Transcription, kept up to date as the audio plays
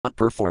not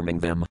performing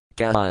them,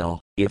 Kahil,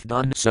 if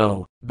done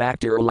so,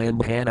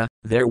 Bhaktiralambhana,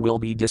 there will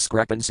be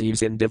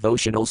discrepancies in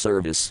devotional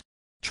service.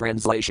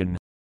 Translation.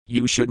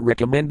 You should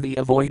recommend the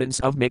avoidance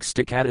of mixed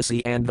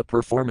ekadasi and the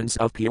performance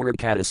of pure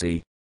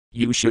ekadasi.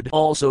 You should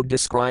also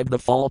describe the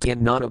fault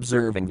in not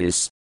observing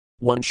this.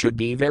 One should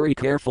be very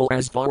careful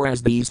as far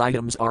as these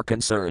items are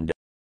concerned.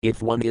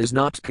 If one is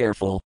not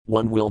careful,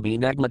 one will be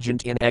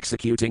negligent in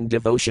executing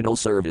devotional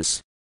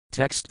service.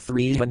 Text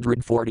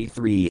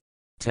 343.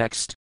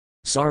 Text.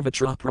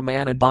 Sarvatra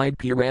Pramana Bide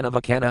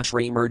Puranavakana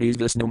Shrimurtis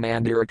Vishnu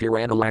Mandira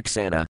Purana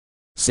Laksana.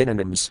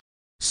 Synonyms.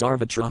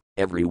 Sarvatra,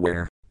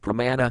 everywhere.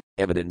 Pramana,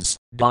 evidence.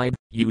 Bide,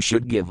 you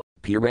should give.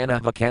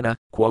 Puranavakana,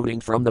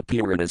 quoting from the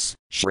Puranas.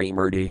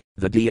 Shrimurti,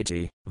 the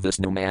deity.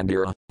 Vishnu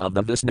Mandira, of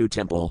the Vishnu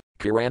temple.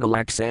 Purana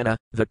Laksana,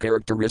 the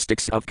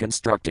characteristics of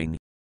constructing.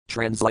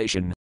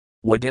 Translation.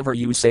 Whatever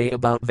you say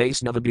about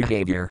Vaisnava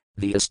behavior,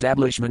 the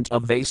establishment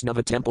of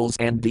Vaisnava temples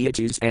and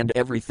deities and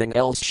everything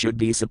else should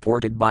be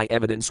supported by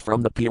evidence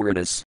from the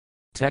Puranas.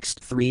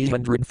 Text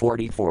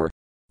 344.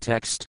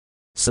 Text.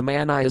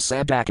 Samanaya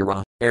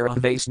Sabakara, Era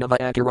Vaisnava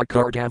Akara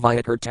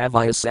Kartavaya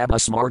Kartavaya Sabha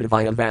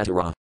Smartavaya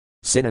Vatara.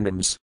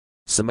 Synonyms.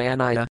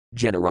 Samanaya,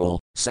 general,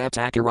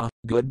 Satakara,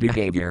 good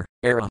behavior,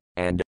 Era,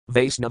 and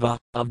Vaisnava,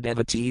 of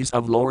devotees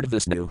of Lord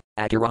Vishnu,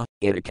 Akara,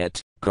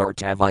 etiquette,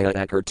 Kartavaya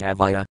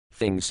Akartavaya,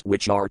 things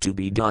which are to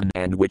be done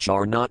and which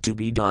are not to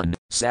be done,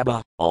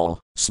 Sabha, all,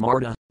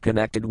 Smarta,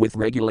 connected with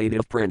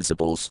regulative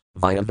principles,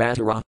 via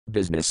Vatara,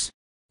 business.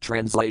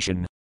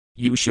 Translation.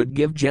 You should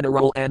give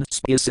general and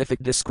specific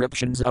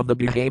descriptions of the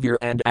behavior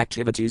and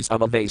activities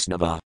of a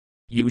Vaisnava.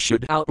 You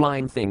should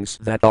outline things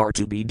that are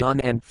to be done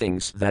and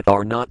things that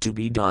are not to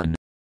be done.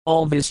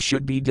 All this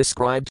should be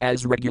described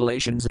as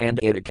regulations and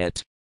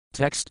etiquette.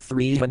 Text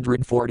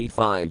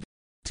 345.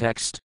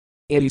 Text.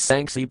 Iti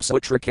Sanksip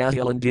Sutra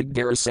Kahilan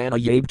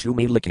Digdarasana Yab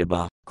Tumi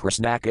Likiba,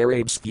 Krishnak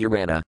Arab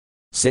Spurana.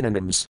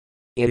 Synonyms.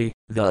 Iti,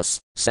 thus,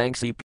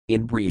 Sanksip,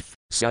 in brief,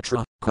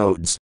 Sutra,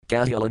 codes,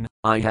 Kahilan,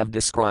 I have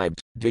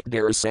described,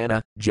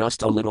 Digdarasana,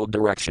 just a little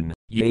direction,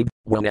 Yab,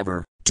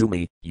 whenever, to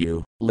me,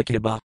 you,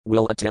 Likiba,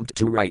 will attempt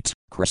to write,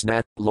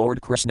 Krishna,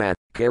 Lord Krishna,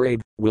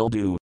 Karab, will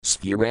do,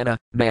 Spurana,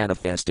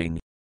 manifesting.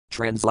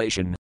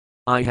 Translation.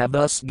 I have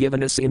thus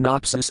given a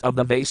synopsis of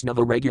the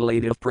Vaisnava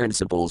regulative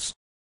principles.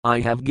 I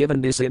have given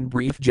this in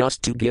brief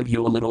just to give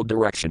you a little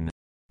direction.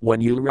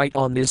 When you write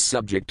on this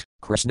subject,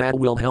 Krishna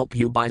will help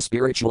you by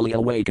spiritually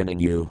awakening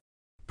you.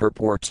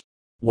 Purport.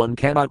 One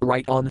cannot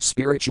write on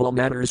spiritual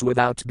matters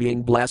without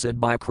being blessed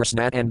by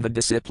Krishna and the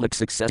disciplic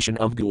succession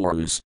of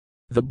gurus.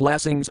 The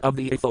blessings of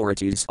the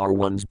authorities are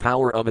one's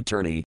power of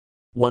attorney.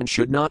 One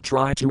should not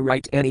try to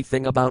write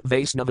anything about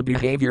Vaisnava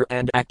behavior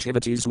and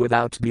activities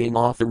without being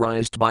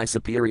authorized by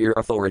superior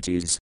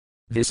authorities.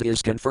 This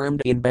is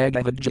confirmed in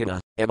Bhagavad Gita,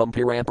 Evam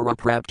Parampara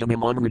Praptam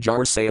Iman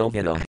Rajar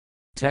Sayovina.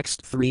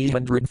 Text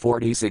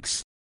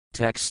 346.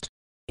 Text.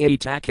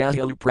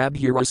 Itakahil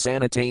Prabhura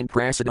Sanatain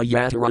Prasada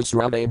Yataras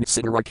Ravain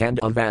Siddharakanda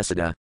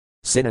Avasada.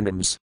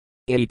 Synonyms.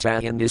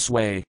 Ita in this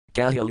way,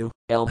 Kahilu,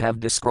 have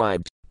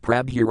described,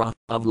 Prabhura,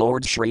 of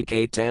Lord Sri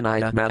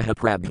Caitanya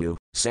Mahaprabhu,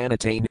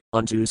 Sanatain,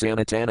 unto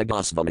Sanatana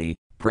Goswami,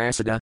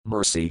 Prasada,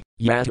 mercy,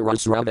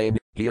 Yataras Ravain,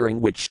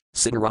 hearing which,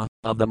 Siddhara,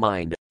 of the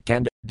mind,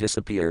 Kand,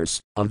 disappears,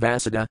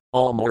 Avasada,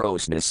 all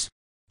moroseness.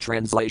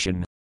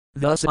 Translation.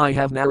 Thus I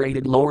have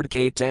narrated Lord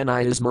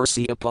Caitanya's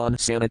mercy upon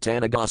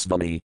Sanatana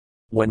Goswami.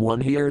 When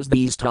one hears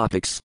these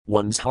topics,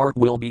 one's heart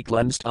will be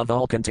cleansed of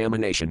all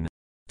contamination.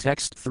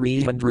 Text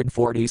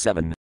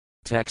 347.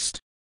 Text.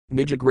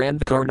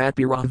 Nijagrandh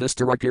Karnapira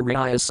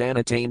Vistarakiraya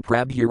Sanatain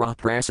Prabhura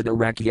Prasada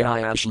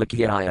Rakyaya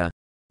Shlikyaya.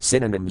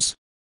 Synonyms.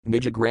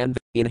 Nijagrandh,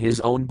 in his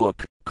own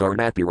book,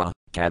 Karnapira,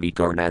 Kavi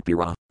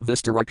Karnapira,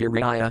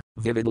 Vistarakiraya,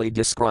 vividly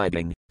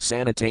describing,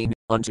 Sanatain,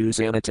 unto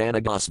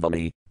Sanatana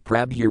Goswami,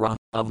 Prabhura,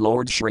 of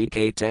Lord Sri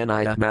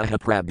Caitanya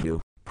Mahaprabhu,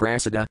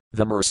 Prasada,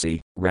 the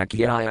mercy,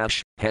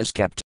 Rakyayash, has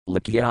kept,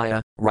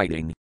 Likyaya,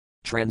 writing.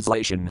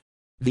 Translation.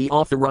 The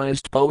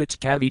authorized poet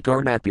Kavi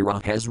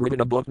Karnapira has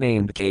written a book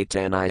named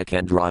Caitanya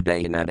Kendra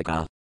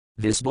Dayanadika.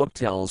 This book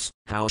tells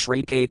how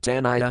Sri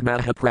Caitanya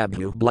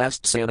Mahaprabhu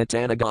blessed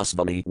Sanatana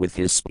Goswami with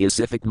his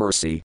specific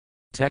mercy.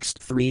 Text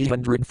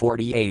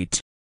 348.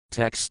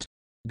 Text.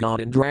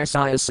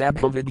 Godandrasaya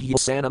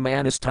Sabhavidhyasana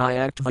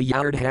Manastayakva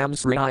Yardham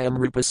Sriyam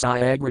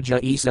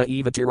Rupasayagraja Isa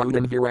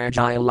Evatirudam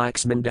Virajaya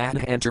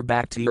Laxmandat Enter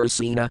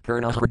Bhaktirsena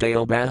Purna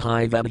Hrdeo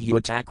Bahai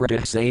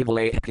Vabhyutakratah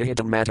Savale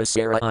Pihitam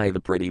Matasara Iva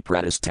Pretty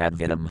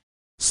Pratistadvinam.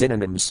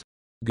 Synonyms.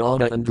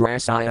 Gauda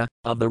Andrasaya,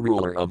 of the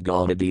ruler of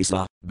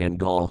Gaudadisa,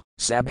 Bengal,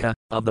 Sabha,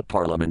 of the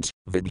parliament,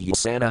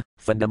 Vidhyasana,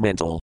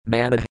 fundamental,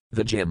 Manad,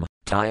 the gym,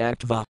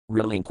 Tyaktva,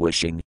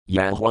 relinquishing,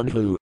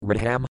 Yalwanhu,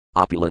 Radham,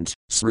 opulent,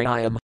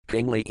 Sriyam,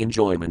 kingly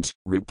enjoyment,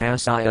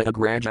 Rupasaya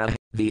Agraja,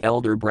 the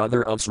elder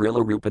brother of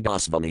Srila Rupa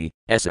Goswami,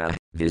 Esa,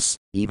 this,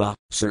 Eva,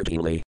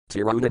 certainly,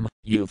 Tirudam,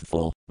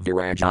 youthful,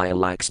 Virajaya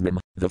Laxmim,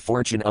 the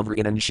fortune of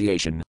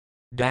renunciation.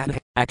 Dad,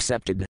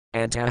 accepted,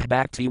 Antah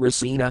Bhakti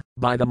Rasina,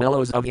 by the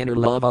mellows of inner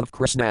love of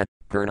Krishna,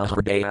 Purna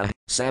Hridaya,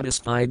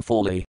 satisfied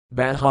fully,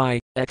 Bahai,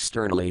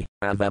 Externally,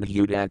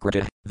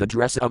 avabhudakrita, the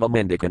dress of a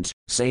mendicant,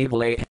 save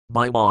lay,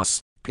 by moss,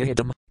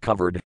 pihidam,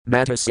 covered,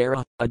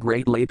 matasara, a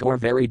great lake or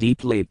very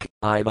deep lake,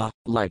 iva,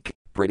 like,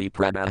 pretty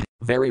prana,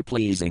 very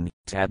pleasing,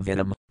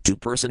 tadvinam, to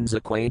persons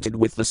acquainted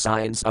with the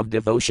science of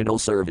devotional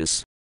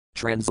service.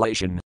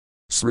 Translation.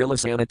 Srila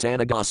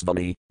Sanatana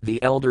Goswami,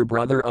 the elder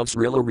brother of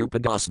Srila Rupa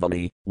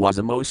Goswami, was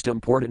a most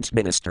important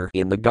minister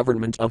in the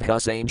government of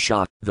Hussain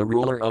Shah, the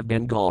ruler of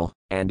Bengal,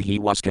 and he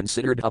was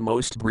considered a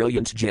most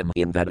brilliant gem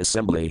in that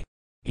assembly.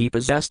 He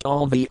possessed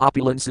all the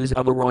opulences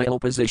of a royal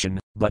position,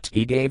 but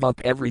he gave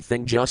up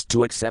everything just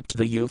to accept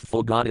the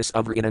youthful goddess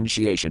of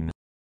renunciation.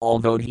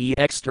 Although he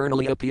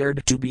externally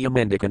appeared to be a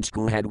mendicant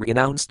who had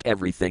renounced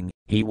everything,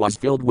 he was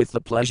filled with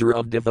the pleasure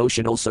of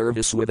devotional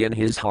service within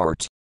his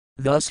heart.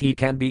 Thus he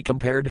can be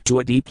compared to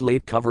a deep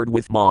lake covered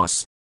with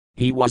moss.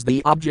 He was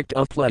the object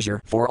of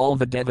pleasure for all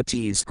the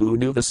devotees who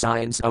knew the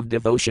science of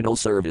devotional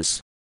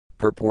service.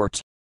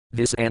 Purport.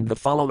 This and the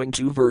following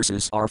two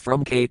verses are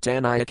from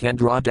Caitanya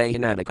Kendra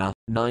Dayanadika,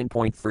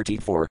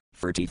 9.34,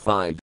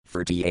 35,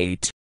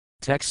 38.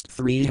 Text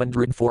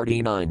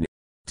 349.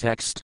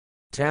 Text.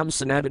 Tam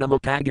sanadinam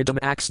apagadam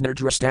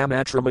axnadrastam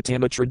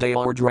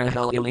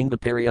atramatamatra ilinga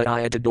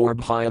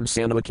periayatadorbhyam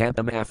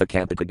sanavakantham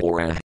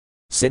athakampakadora.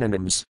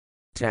 Synonyms.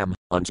 Tam,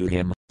 unto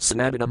him,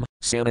 Sanadinam,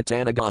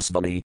 Sanatana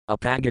Goswami,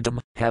 Apagadam,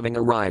 having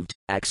arrived,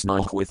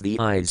 Axnah with the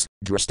eyes,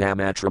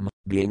 Drastamatram,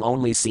 being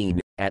only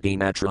seen,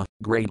 Atinatra,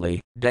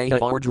 greatly, Daya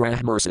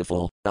Ardra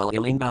merciful,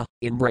 Alilinga,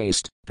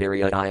 embraced,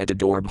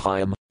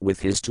 Periayatadorbhyam, with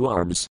his two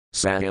arms,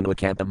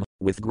 Sahanvakantham,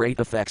 with great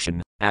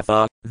affection,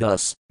 Atha,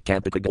 thus,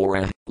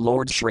 Kampakagora,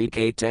 Lord Sri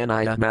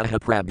Caitanya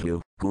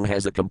Mahaprabhu, who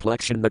has a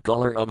complexion the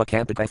color of a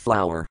Kampaka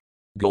flower.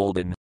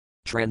 Golden.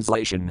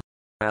 Translation.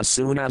 As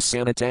soon as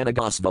Sanatana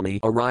Goswami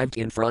arrived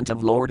in front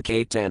of Lord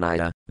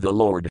Caitanya, the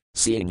Lord,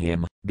 seeing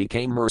him,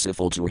 became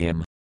merciful to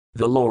him.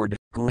 The Lord,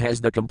 who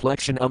has the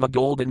complexion of a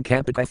golden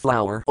Kampaka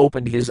flower,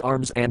 opened his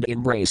arms and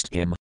embraced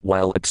him,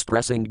 while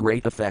expressing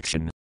great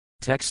affection.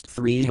 Text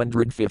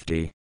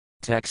 350.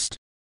 Text.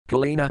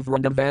 Kalina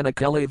Vrindavana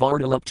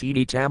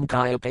Kalivardalaptidi Tam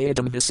Kaya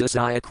Payadam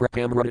Visisaya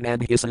Kripam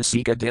Rudanand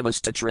Hisasika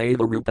Demastatre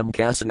Rupam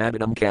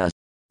Kasanabinam Kas.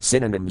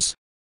 Synonyms.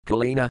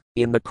 Kalina,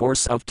 in the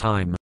course of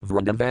time,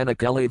 Vrindavana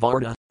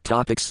Kalivarda,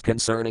 topics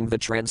concerning the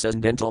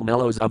transcendental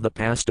mellows of the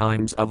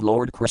pastimes of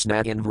Lord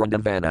Krishna in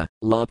Vrindavana,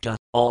 Lapta,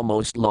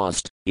 almost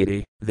lost,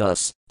 iti,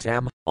 thus,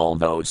 tam, all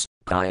those,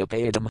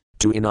 Kayapayadam,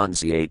 to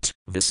enunciate,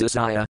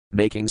 Visisaya,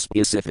 making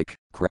specific,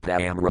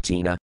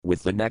 Kripayamratina,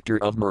 with the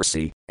nectar of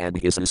mercy,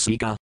 and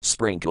Hisasika,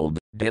 sprinkled,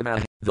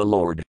 Dima, the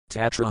Lord,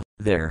 Tatra,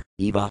 there,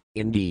 Eva,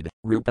 indeed,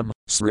 Rupam,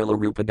 Srila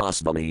Rupa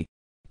Goswami.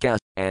 Ka,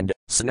 and,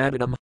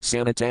 Sanadinam,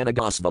 Sanatana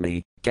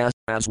Goswami, Ka,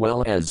 as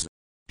well as.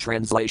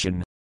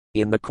 Translation.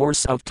 In the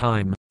course of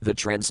time, the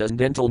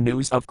transcendental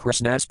news of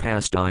Krishna's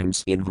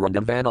pastimes in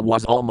Vrindavana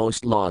was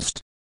almost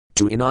lost.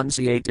 To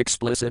enunciate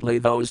explicitly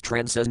those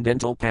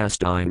transcendental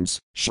pastimes,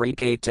 Sri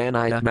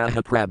Caitanya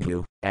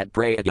Mahaprabhu, at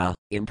Prayaga,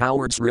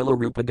 empowered Srila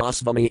Rupa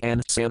Goswami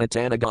and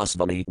Sanatana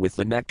Goswami with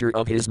the nectar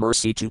of his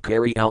mercy to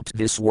carry out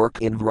this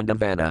work in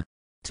Vrindavana.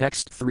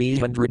 Text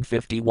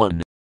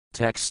 351.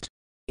 Text.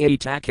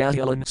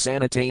 Itakahilan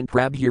Sanatane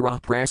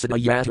Prabhura Prasada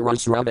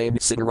Yatarasravain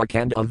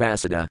Siddharakanda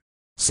Avasada.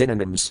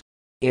 Synonyms.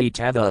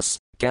 Thus,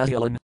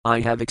 Kahilan, I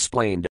have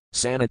explained,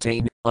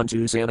 Sanatane,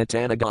 unto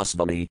Sanatana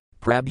Goswami,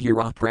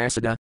 Prabhura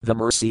Prasada, the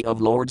mercy of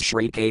Lord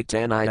Sri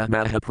Caitanya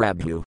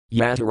Mahaprabhu,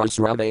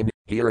 Yatarasravain,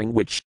 hearing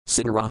which,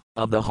 Siddhara,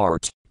 of the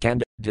heart,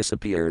 Kanda,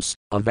 disappears,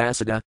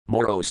 Avasada,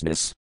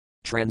 moroseness.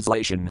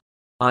 Translation.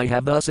 I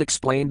have thus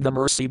explained the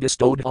mercy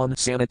bestowed on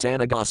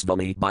Sanatana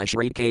Goswami by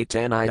Sri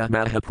Caitanya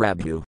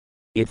Mahaprabhu.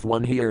 If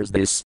one hears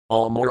this,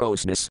 all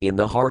moroseness in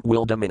the heart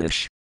will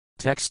diminish.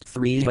 Text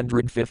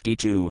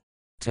 352.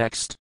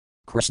 Text.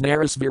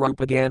 Krishnaras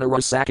Virupagana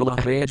Rasakala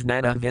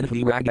Hajnana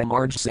Vinhi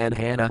Ragamarj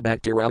Sanhana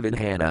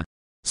Bhaktiravinhana.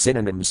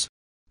 Synonyms.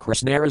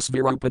 Krishnaras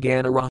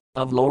Virupagana,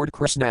 of Lord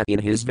Krishna in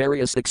his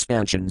various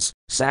expansions,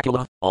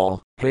 Sakala,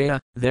 all, Haya,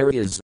 there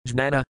is,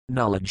 Jnana,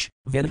 knowledge,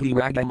 Vinhi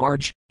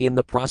Ragamarj, in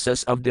the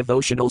process of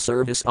devotional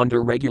service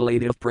under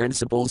regulative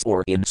principles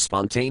or in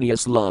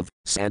spontaneous love,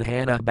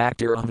 Sanhana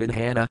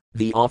Bhaktiravinhana,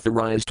 the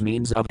authorized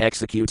means of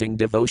executing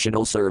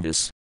devotional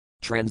service.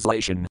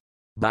 Translation.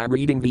 By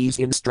reading these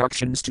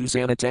instructions to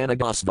Sanatana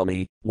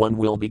Goswami, one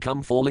will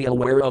become fully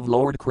aware of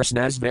Lord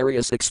Krishna's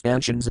various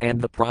expansions and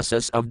the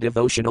process of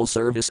devotional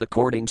service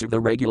according to the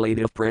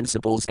regulative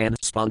principles and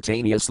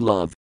spontaneous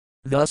love.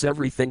 Thus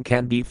everything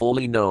can be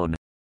fully known.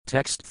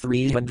 Text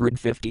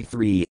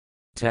 353.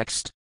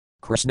 Text.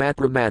 Krishna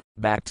Pramat,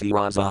 Bhakti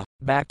Rasa,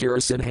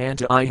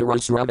 Bhaktirasidhanta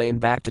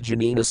Iharasravain Bhakta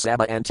Janina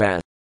Sabha Anta.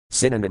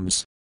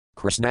 Synonyms.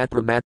 Krishna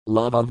Pramat,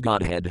 love of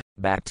Godhead,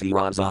 Bhakti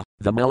Rasa,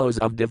 the mellows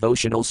of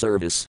devotional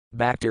service,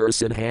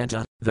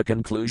 Bhaktirasidhanta, the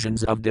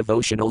conclusions of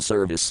devotional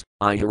service,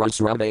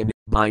 Iharasravain,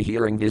 by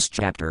hearing this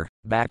chapter,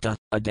 Bhakta,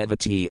 a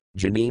devotee,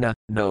 Janina,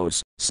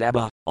 knows,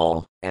 Sabha,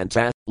 all,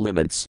 Anta,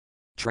 limits.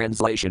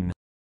 Translation.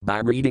 By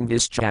reading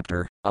this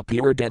chapter, a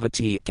pure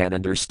devotee can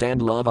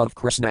understand love of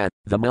Krishna,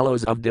 the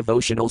mellows of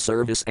devotional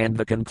service and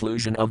the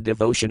conclusion of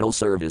devotional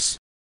service.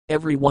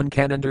 Everyone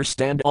can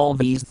understand all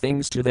these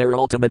things to their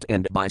ultimate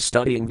end by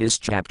studying this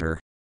chapter.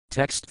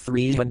 Text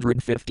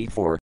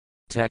 354.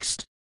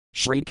 Text.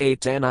 Shri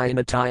Caitanya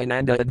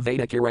Nityananda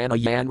Advaita Kirana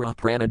Yanra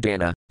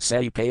Pranadana,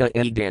 Saipaya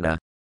Edana.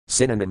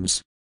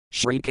 Synonyms.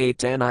 Shri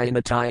Caitanya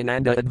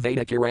Nityananda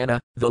Advaita Kirana,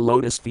 the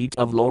lotus feet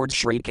of Lord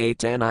Shri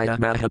Caitanya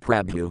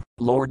Mahaprabhu,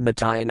 Lord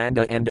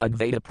Nityananda and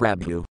Advaita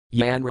Prabhu,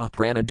 Yanra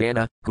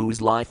Pranadana,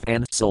 whose life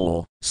and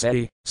soul,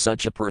 say,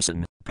 such a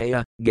person,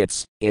 Paya,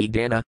 gets,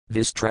 Edana,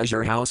 this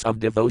treasure house of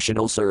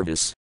devotional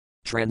service.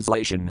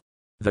 Translation.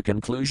 The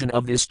conclusion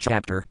of this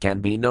chapter can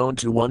be known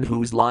to one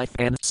whose life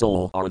and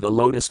soul are the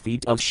lotus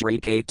feet of Shri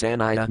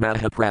Caitanya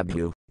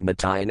Mahaprabhu,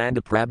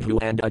 Nityananda Prabhu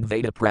and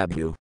Advaita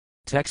Prabhu.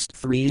 Text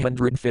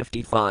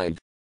 355.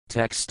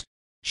 Text.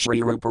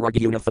 Shri Rupa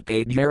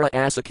Raghunatha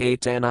Asa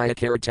Caitanya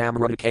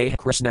Karitamrata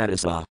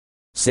Krishnadasa.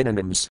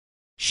 Synonyms.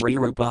 Shri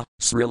Rupa,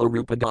 Srila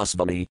Rupa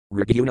Goswami,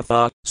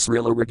 Raghunatha,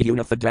 Srila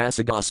Raghunatha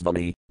Dasa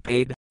Goswami,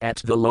 paid, at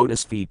the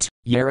lotus feet,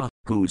 Yara,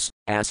 whose,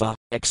 Asa,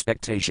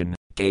 expectation,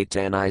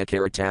 Caitanya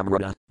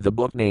Karitamrata, the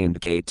book named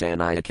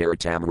Caitanya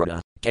Karitamrata,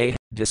 K,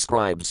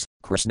 describes,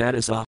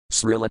 Krishnadasa,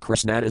 Srila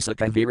Krishnadasa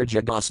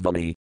Kaviraja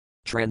Goswami.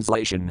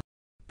 Translation.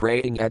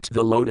 Praying at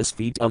the lotus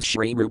feet of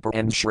Shri Rupa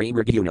and Shri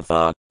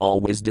Raghunatha,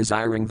 always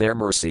desiring their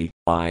mercy,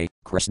 I,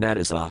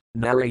 Krishnadasa,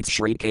 narrates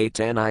Shri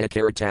Caitanya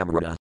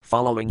Karitamrata,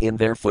 following in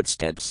their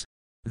footsteps.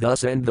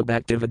 Thus end the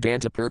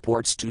Bhaktivedanta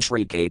purports to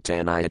Shri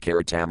Caitanya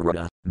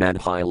Karitamrata,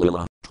 Madhya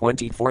Lila,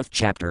 24th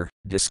chapter,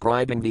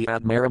 describing the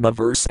Atmarama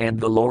verse and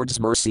the Lord's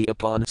mercy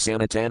upon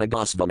Sanatana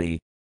Goswami.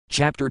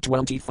 Chapter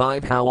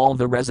 25 How all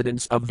the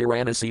residents of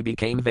Varanasi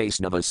became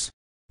Vaisnavas.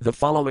 The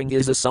following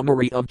is a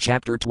summary of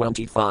chapter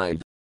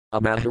 25. A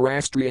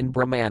Maharashtrian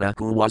Brahmana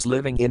who was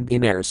living in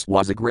Benares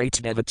was a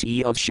great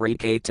devotee of Shri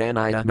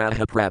Caitanya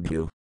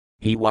Mahaprabhu.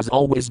 He was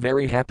always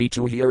very happy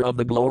to hear of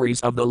the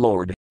glories of the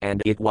Lord,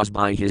 and it was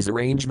by his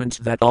arrangement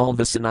that all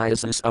the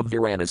sannyasis of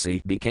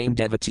Varanasi became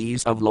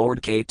devotees of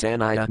Lord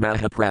Caitanya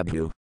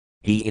Mahaprabhu.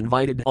 He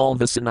invited all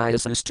the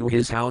sannyasis to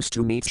his house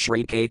to meet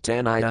Shri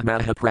Caitanya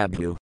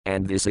Mahaprabhu,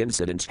 and this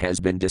incident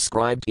has been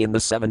described in the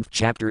 7th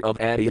chapter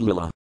of Adi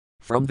Lila.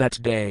 From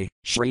that day,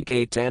 Shri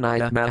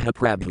Caitanya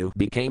Mahaprabhu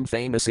became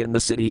famous in the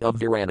city of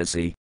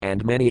Varanasi,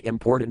 and many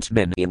important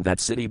men in that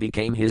city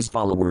became his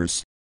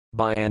followers.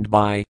 By and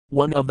by,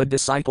 one of the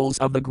disciples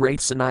of the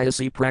great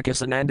sannyasi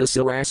Prakasananda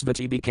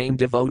Sarasvati became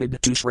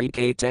devoted to Shri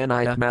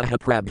Caitanya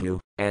Mahaprabhu,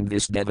 and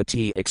this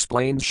devotee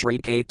explained Shri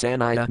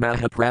Caitanya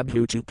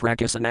Mahaprabhu to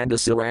Prakasananda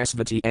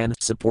Sarasvati and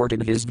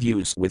supported his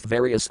views with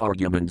various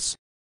arguments.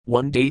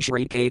 One day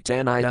Shri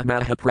Caitanya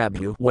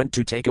Mahaprabhu went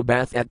to take a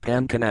bath at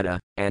Pankanada,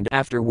 and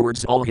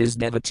afterwards all his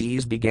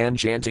devotees began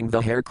chanting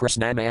the Hare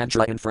Krishna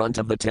mantra in front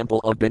of the temple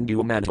of Bindu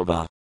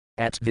Madhava.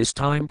 At this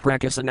time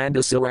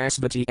Prakasananda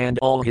Sarasvati and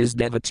all his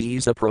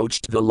devotees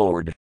approached the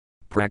Lord.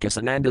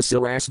 Prakasananda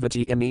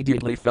Sarasvati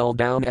immediately fell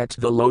down at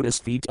the lotus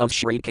feet of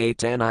Shri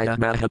Caitanya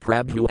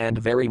Mahaprabhu and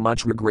very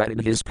much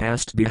regretted his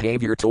past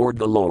behavior toward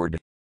the Lord.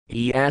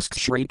 He asked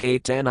Shri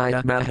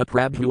Caitanya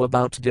Mahaprabhu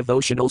about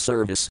devotional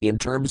service in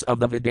terms of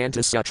the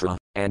Vedanta Sutra,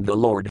 and the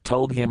Lord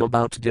told him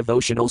about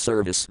devotional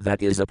service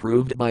that is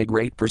approved by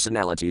great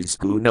personalities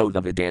who know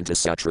the Vedanta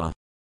Sutra.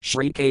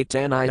 Shri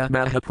Caitanya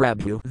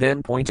Mahaprabhu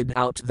then pointed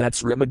out that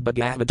Srimad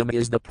Bhagavatam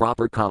is the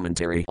proper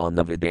commentary on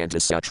the Vedanta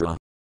Sutra.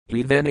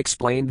 He then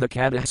explained the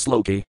Katha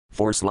Sloki,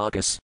 4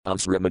 slokas, of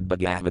Srimad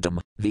Bhagavatam,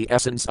 the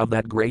essence of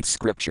that great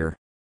scripture.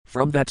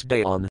 From that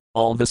day on,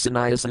 all the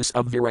sannyasis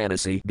of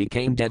Varanasi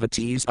became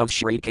devotees of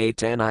Shri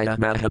Caitanya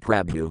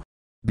Mahaprabhu.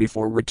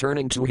 Before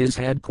returning to his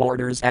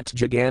headquarters at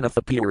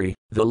Jagannathapuri,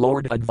 the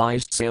Lord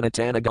advised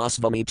Sanatana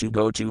Goswami to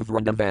go to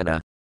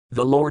Vrindavana.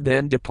 The Lord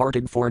then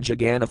departed for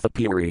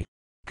Jagannathapuri.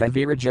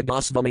 Kaviraja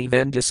Goswami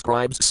then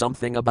describes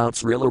something about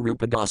Srila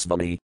Rupa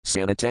Goswami,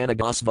 Sanatana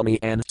Goswami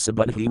and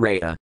Subudhi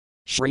Raya.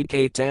 Shri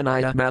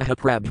Caitanya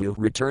Mahaprabhu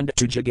returned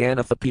to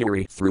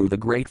Jagannathapuri through the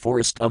great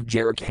forest of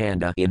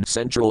Jharkhand in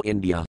central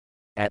India.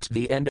 At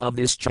the end of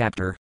this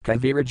chapter,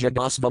 Kaviraja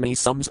Goswami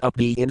sums up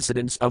the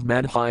incidents of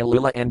Madhya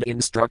Lila and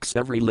instructs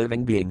every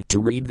living being to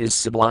read this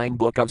sublime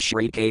book of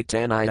Shri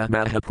Caitanya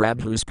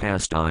Mahaprabhu's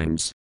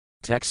pastimes.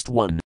 Text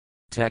 1.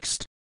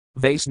 Text.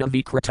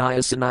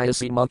 Vaisnavikritaya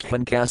sannyasi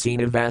mukhan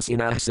kasina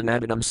vasinah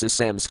sanatanam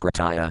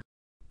sasamskritaya.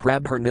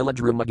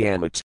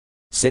 Prabharniladrumagamut.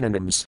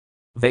 Synonyms.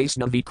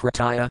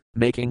 Vaisnavikritaya,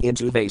 making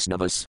into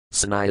Vaisnavas,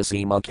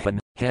 sannyasi mukhan,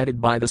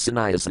 headed by the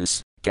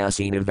sannyasis,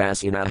 kasina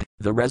vasina,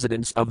 the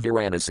residents of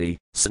Varanasi,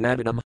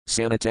 sanatanam,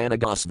 Sanatana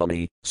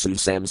Goswami,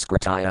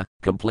 susamskritaya,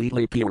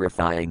 completely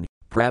purifying,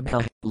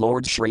 Prabha,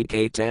 Lord Shri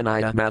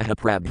Caitanya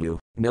Mahaprabhu,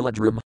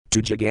 Niladrum,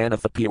 to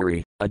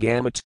Jagannathapuri,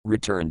 Agamat,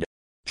 returned.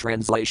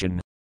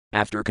 Translation.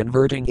 After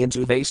converting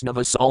into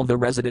Vaisnavas all the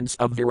residents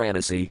of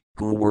Varanasi,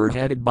 who were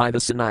headed by the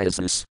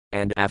sannyasis,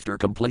 and after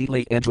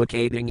completely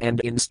educating and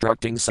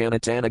instructing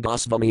Sanatana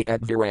Goswami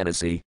at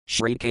Varanasi,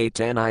 Shri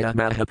Caitanya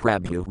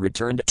Mahaprabhu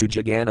returned to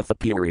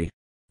Jagannathapuri.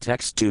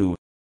 Text 2.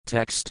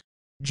 Text.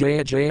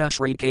 Jaya Jaya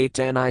Shri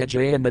Caitanya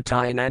Jaya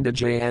Nityananda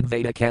Jaya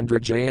Advaita Kendra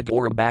Jaya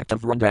Gaura Bhakta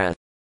Vrinda.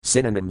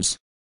 Synonyms.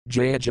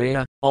 Jaya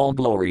Jaya, all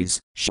glories,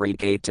 Shri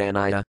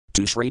Caitanya,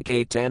 to Shri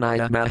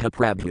Caitanya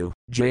Mahaprabhu,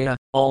 Jaya,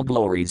 all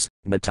glories,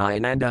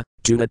 Nityananda,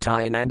 to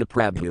Nityananda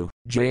Prabhu,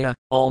 Jaya,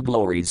 all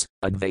glories,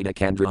 Advaita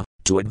Kendra,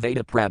 to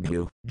Advaita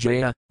Prabhu,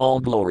 Jaya, all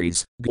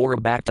glories,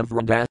 Gaura Bhakta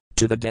Vrinda,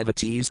 to the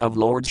devotees of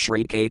Lord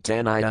Shri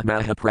Caitanya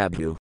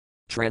Mahaprabhu.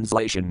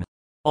 Translation.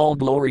 All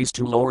glories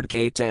to Lord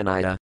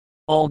Caitanya.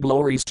 All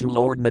glories to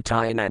Lord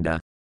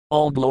Nityananda.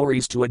 All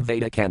glories to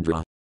Advaita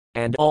Kendra.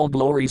 And all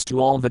glories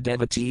to all the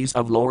devotees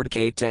of Lord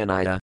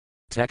Caitanya.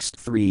 Text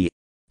 3.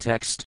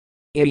 Text.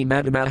 Iti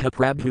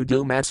Mahaprabhu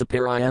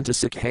Dumatsapirayanta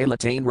Sikhala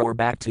Tainror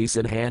Bhakti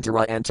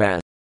Siddhantara Anta.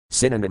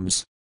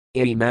 Synonyms.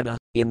 Iti Mata,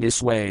 in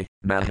this way,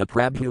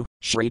 Mahaprabhu,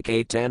 Shri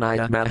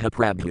Caitanya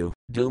Mahaprabhu,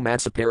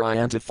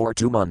 Dumatsapirayanta for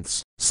 2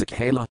 months,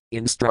 Sikhala,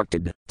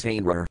 instructed,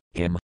 Tainrar,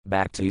 him,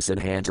 Bhakti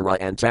Siddhantara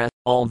Anta,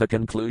 all the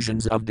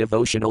conclusions of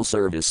devotional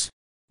service.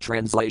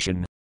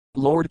 Translation.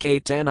 Lord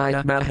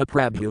Caitanya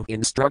Mahaprabhu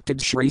instructed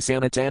Sri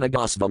Sanatana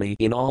Goswami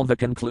in all the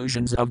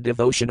conclusions of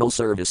devotional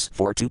service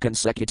for 2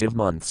 consecutive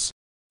months.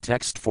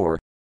 Text 4.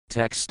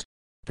 Text.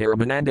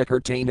 Paramananda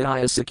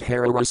Kirtanaya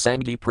Sikhara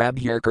Rasangdi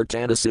Prabhyar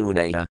Kirtana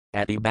Sunaya,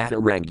 Ati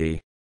Bhatarangi.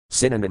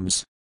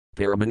 Synonyms.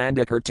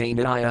 Paramananda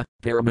Kirtanaya,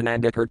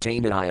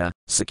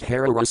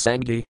 Sikhara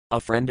Rasangdi, a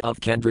friend of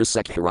Kendra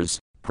Sekharas,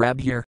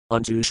 Prabhyar,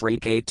 unto Sri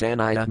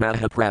Caitanya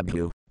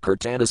Mahaprabhu.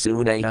 Kirtana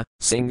Sunaya,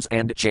 sings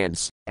and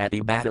chants,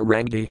 Ati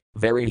Bhatarangi,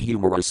 very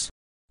humorous.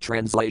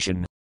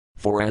 Translation.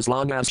 For as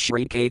long as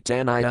Sri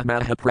Caitanya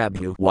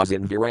Mahaprabhu was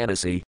in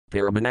Varanasi,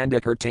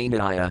 Paramananda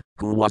Kirtanaya,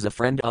 who was a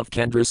friend of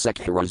Kendra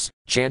Sekharas,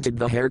 chanted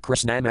the Hare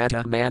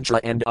Krishnamata mantra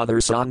and other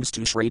songs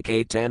to Sri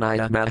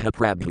Caitanya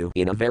Mahaprabhu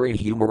in a very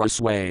humorous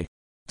way.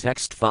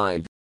 Text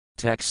 5.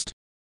 Text.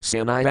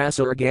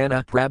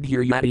 Sanyasurgana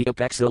Prabhur Yati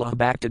Apexila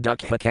Bhakta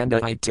Dukha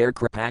Kanda Iter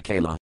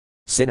Kripakala.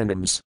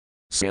 Synonyms.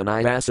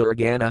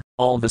 Sanyasurgana,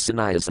 all the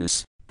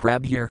sannyasis,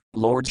 Prabhur,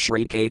 Lord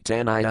Shri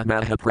Caitanya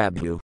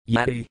Mahaprabhu,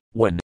 Yati,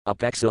 when,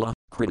 Apexila,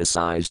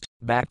 criticized,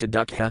 Bhakta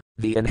Dukha,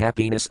 the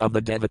unhappiness of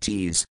the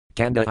devotees,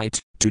 Kandait,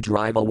 to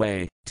drive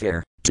away,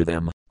 Ter, to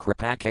them,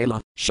 Kripakala,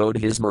 showed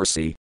his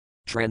mercy.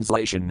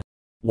 Translation.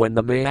 When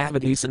the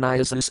Mayavadi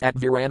sannyasis at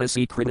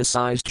Varanasi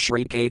criticized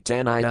Sri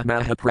Caitanya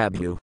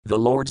Mahaprabhu, the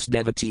Lord's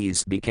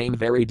devotees became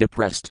very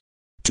depressed.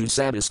 To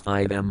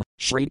satisfy them,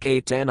 Sri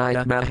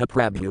Caitanya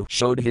Mahaprabhu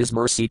showed his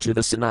mercy to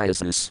the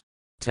sannyasis.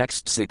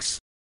 Text 6.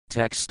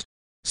 Text.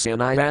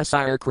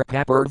 Sannyasair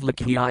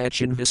Kripapurvlakyaya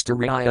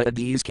Chinvistaraya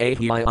Adis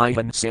Kahyaya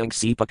Ivan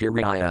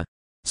Sangsipakiraya.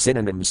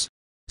 Synonyms.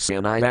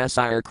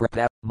 Sanyasair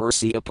Kripa,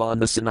 mercy upon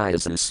the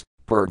sannyasis.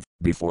 Purv,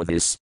 before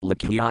this,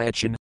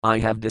 Lakyayachin, I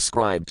have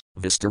described,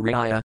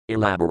 Vistaraya,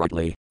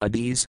 elaborately,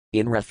 Adis,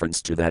 in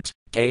reference to that,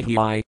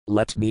 Kahyai,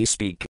 let me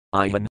speak,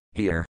 Ivan,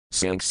 here,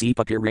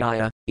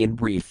 Sangsipakiraya, in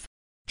brief.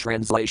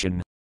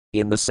 Translation.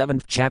 In the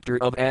 7th chapter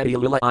of Adi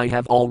Lila I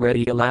have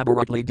already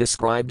elaborately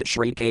described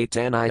Sri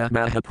Caitanya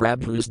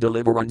Mahaprabhu's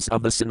deliverance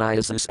of the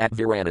sannyasis at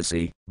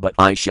Varanasi, but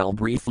I shall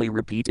briefly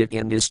repeat it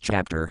in this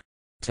chapter.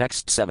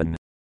 Text 7.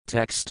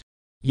 Text.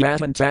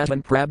 Yatan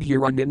Tatan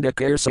Prabhurananda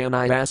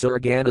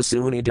Karsanyasargana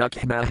Suni Duk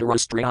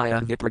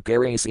Maharashtriya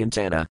Viprakares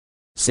Intana.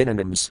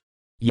 Synonyms.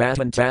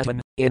 Yatan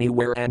Tatan,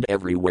 anywhere and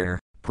everywhere,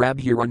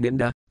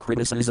 Prabhurananda,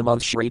 criticism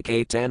of Sri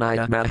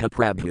Caitanya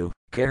Mahaprabhu.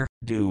 Care,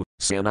 do,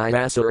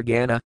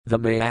 Sannyasurgana, the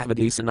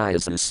Mayavadi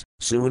sannyasis,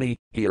 Suni,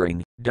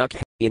 hearing, Duk,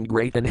 in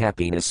great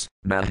unhappiness,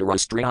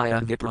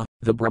 Maharashtriya Vipra,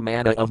 the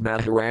Brahmana of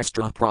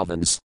Maharashtra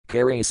province,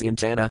 Kares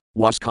Intana,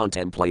 was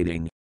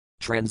contemplating.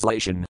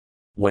 Translation.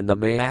 When the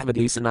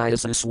Mayavadi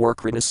sannyasis were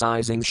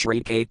criticizing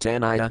Sri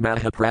Caitanya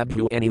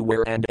Mahaprabhu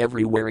anywhere and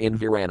everywhere in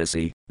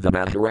Varanasi, the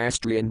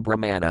Maharashtrian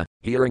Brahmana,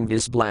 hearing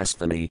this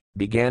blasphemy,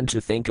 began to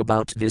think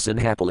about this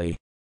unhappily.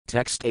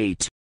 Text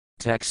 8.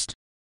 Text.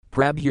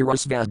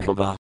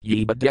 Prabhurasvadbhava,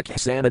 Yibadek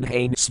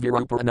Sanadhain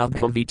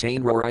Sviruparanabhavitain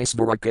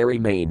Rorisvarakari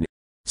main.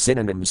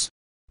 Synonyms.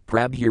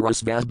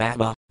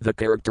 Prabhurasvadbhava, the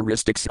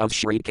characteristics of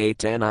Sri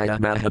Caitanya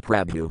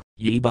Mahaprabhu,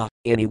 Yiba,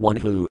 anyone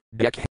who,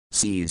 Dek,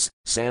 sees,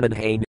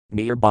 Sanadhain,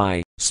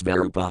 nearby,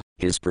 Svarupa,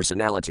 his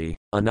personality,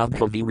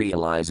 Anubhavi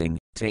realizing,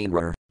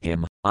 Tainrar,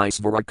 him,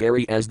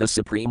 Isvarakari as the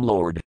Supreme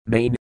Lord,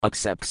 main,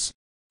 accepts.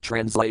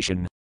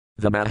 Translation.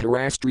 The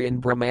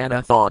Maharashtrian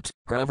Brahmana thought,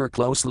 whoever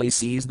closely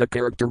sees the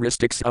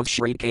characteristics of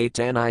Sri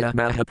Caitanya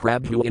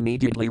Mahaprabhu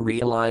immediately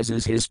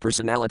realizes his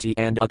personality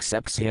and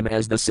accepts him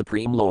as the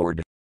Supreme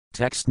Lord.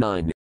 Text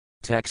 9.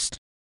 Text.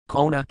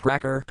 Kona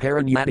Prakar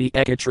Paranyati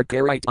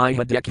Ekatrakarite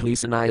Ihadekhi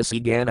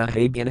Sannayasi Gana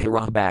Habin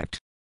Hirabakt.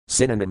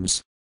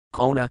 Synonyms.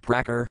 Kona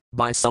Prakar,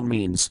 by some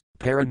means,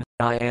 Paran,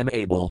 I am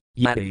able,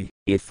 Yati,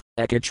 if,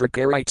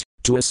 Ekatrakarite,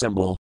 to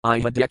assemble,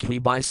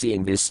 Ihadekhi by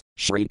seeing this,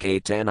 Sri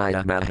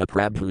Caitanya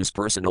Mahaprabhu's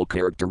personal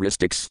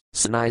characteristics,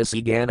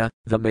 Sannyasi Gana,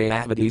 the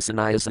Mayavadi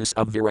sannyasis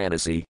of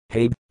Varanasi,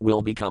 Habe,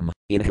 will become,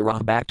 in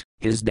Hirabakt,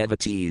 his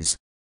devotees.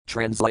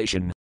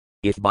 Translation.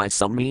 If by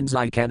some means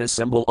I can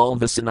assemble all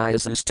the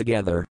sannyasis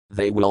together,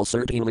 they will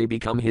certainly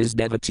become his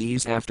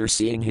devotees after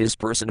seeing his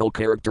personal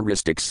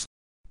characteristics.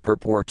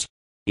 Purport.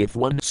 If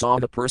one saw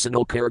the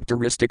personal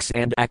characteristics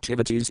and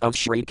activities of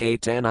Sri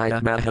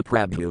Caitanya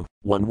Mahaprabhu,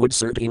 one would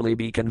certainly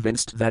be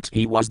convinced that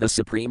he was the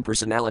Supreme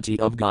Personality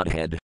of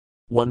Godhead.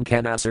 One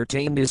can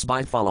ascertain this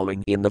by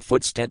following in the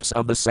footsteps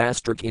of the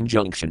sastric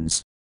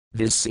injunctions.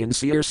 This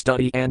sincere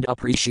study and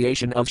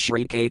appreciation of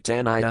Sri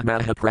Caitanya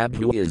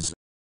Mahaprabhu is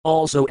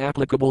also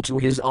applicable to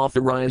his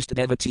authorized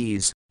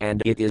devotees,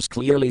 and it is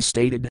clearly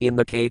stated in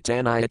the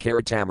Caitanya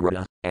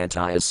Charitamrita,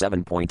 Antaya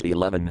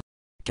 7.11.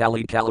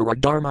 Kali Kalara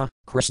Dharma,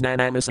 Krishna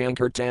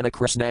Namasankirtana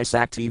Krishna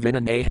Sakti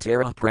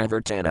Vinanahtara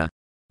Pravartana.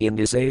 In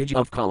this age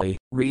of Kali,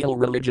 real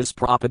religious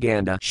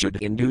propaganda should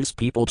induce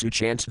people to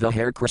chant the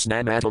Hare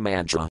Krishna Mata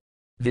mantra.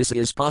 This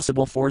is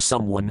possible for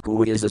someone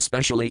who is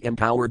especially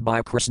empowered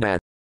by Krishna.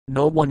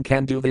 No one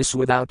can do this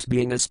without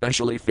being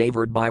especially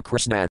favored by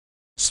Krishna.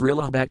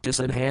 Srila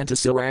Bhaktisiddhanta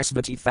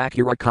Sarasvati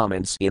Thakura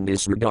comments in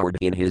this regard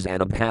in his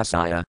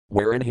Anabhasaya,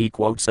 wherein he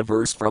quotes a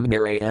verse from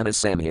Narayana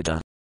Samhita.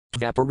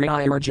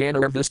 Vapariyara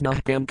Janara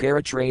Visnahkam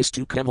Karatrace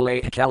to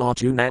Kavalaya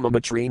Kalatu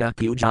Namamatrina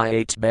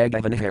Pujayate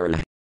Bhagavan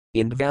Hara.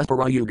 In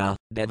Dvaparayuga,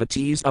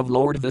 devotees of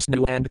Lord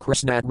Vishnu and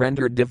Krishna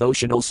rendered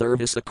devotional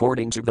service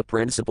according to the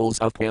principles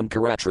of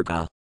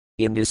Pankaratrika.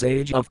 In this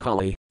age of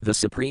Kali, the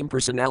Supreme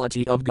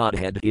Personality of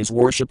Godhead is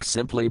worshipped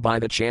simply by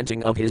the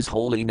chanting of his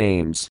holy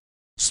names.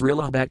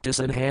 Srila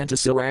Bhaktisiddhanta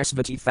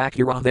Sarasvati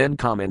Thakura then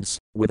comments,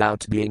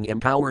 without being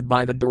empowered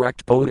by the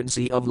direct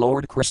potency of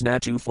Lord Krishna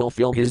to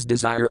fulfill his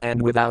desire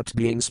and without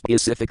being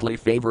specifically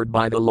favored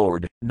by the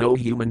Lord, no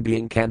human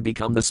being can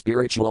become the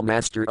spiritual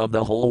master of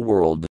the whole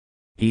world.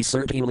 He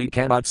certainly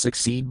cannot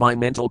succeed by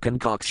mental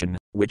concoction,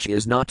 which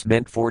is not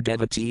meant for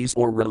devotees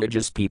or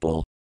religious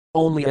people.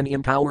 Only an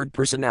empowered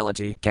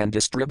personality can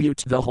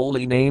distribute the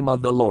holy name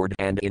of the Lord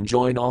and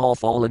enjoin all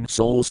fallen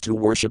souls to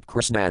worship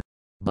Krishna.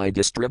 By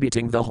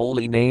distributing the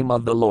holy name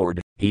of the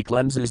Lord, he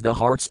cleanses the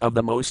hearts of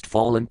the most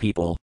fallen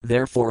people,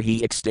 therefore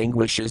he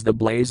extinguishes the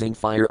blazing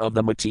fire of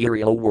the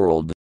material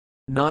world.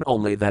 Not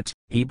only that,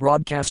 he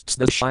broadcasts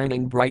the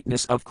shining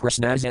brightness of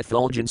Krishna's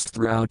effulgence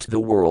throughout the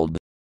world.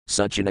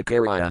 Such an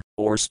Acharya,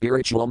 or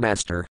spiritual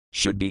master,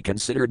 should be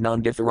considered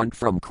non-different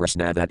from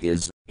Krishna, that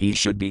is, he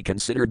should be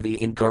considered the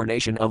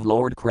incarnation of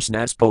Lord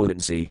Krishna's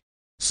potency.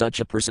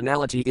 Such a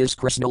personality is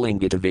Krishna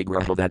Lingita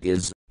Vigraha, that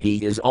is,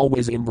 he is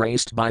always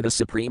embraced by the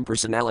Supreme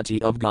Personality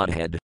of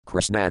Godhead,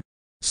 Krishna.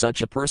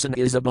 Such a person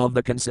is above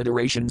the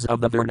considerations of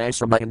the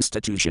Varnasrama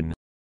institution.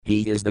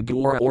 He is the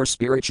Guru or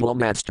spiritual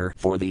master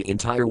for the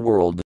entire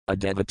world, a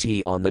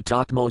devotee on the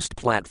topmost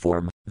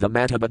platform, the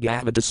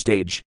Madhubhagavata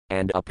stage,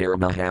 and a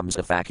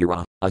Paramahamsa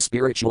Thakura, a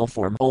spiritual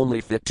form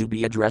only fit to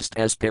be addressed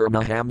as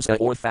Paramahamsa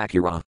or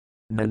Thakura.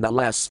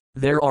 Nonetheless,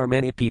 there are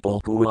many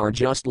people who are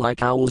just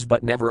like owls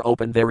but never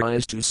open their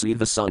eyes to see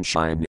the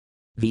sunshine.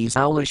 These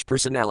owlish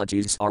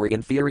personalities are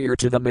inferior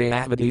to the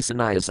Mayavadi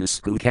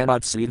sannyasis who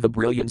cannot see the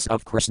brilliance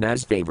of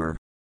Krishna's favor.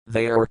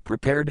 They are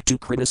prepared to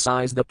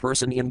criticize the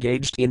person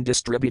engaged in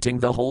distributing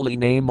the holy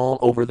name all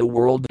over the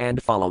world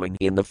and following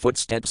in the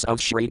footsteps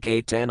of Sri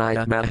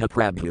Caitanya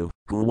Mahaprabhu,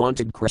 who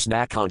wanted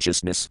Krishna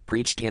consciousness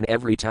preached in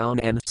every town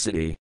and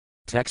city.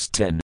 Text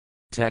 10.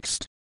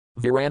 Text.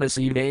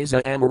 Varanasi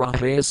Vesa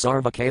Amarahaya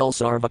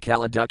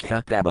Sarvakala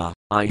Dukha Taba,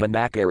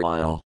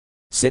 Ihanakarayal.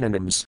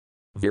 Synonyms.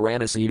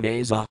 Varanasi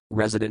Vesa,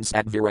 residence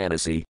at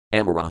Varanasi,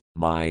 Amara,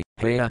 my,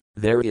 Haya,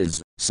 there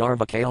is,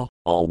 Sarvakala,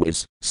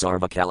 always,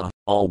 Sarvakala,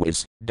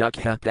 always,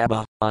 Dukha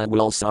Taba, I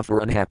will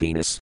suffer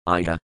unhappiness,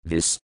 Iha,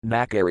 this,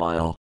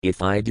 Nakarayal,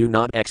 if I do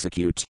not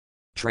execute.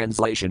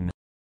 Translation.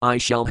 I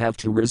shall have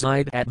to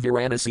reside at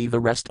Varanasi the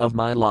rest of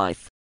my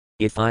life.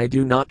 If I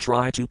do not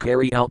try to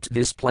carry out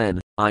this plan,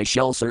 I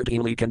shall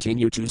certainly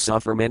continue to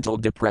suffer mental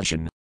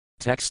depression.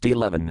 Text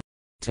 11.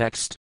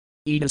 Text.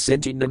 Ida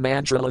Sinti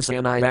Namantrala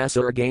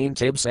Sanayasa again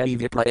Tibsai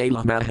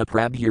Vipraela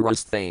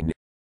Mahaprabhuras Thane.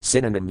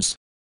 Synonyms.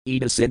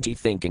 Ida Sinti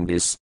thinking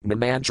this,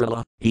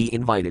 Namantrala, he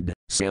invited,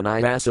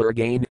 Sannyasa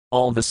again,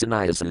 all the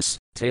sannyasis,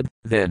 Tib,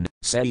 then,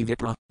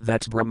 Savipra,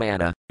 that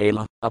Brahmana,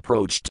 Ala,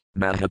 approached,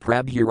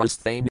 Mahaprabhuras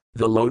Thane,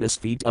 the lotus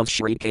feet of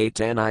Sri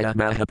Caitanya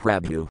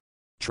Mahaprabhu.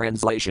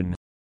 Translation.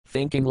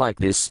 Thinking like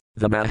this,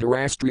 the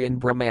Maharashtrian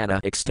Brahmana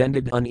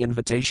extended an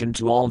invitation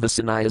to all the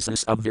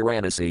sannyasis of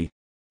Varanasi.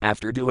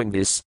 After doing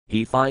this,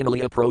 he finally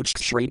approached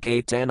Sri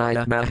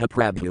Caitanya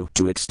Mahaprabhu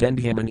to extend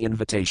him an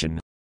invitation.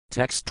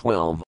 Text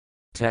 12.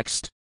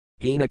 Text.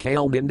 Hina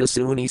Kale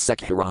Nindasuni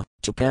Sekhara,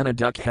 Chapana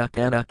Dukha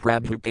Pana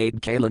Prabhupade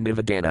Kala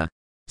Nivadana.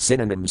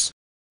 Synonyms.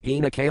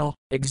 Hina Kale,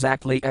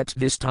 exactly at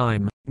this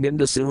time,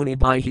 Nindasuni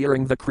by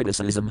hearing the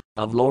criticism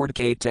of Lord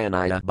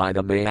Caitanya by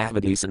the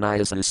Mayavadi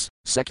sannyasis,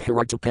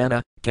 Sekhara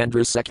Tapana,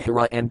 Kendra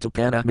Sekhara and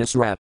Tapana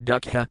Misra,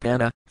 Dukha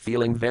Pana,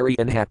 feeling very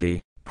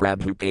unhappy,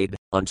 Prabhupade,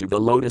 unto the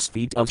lotus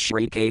feet of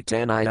Sri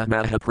Caitanya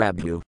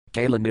Mahaprabhu,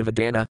 Kala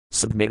Nivadana,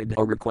 submitted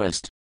a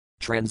request.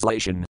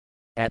 Translation.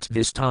 At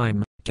this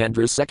time,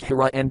 Kendra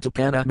Sekhara and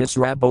Tapana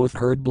Misra both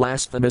heard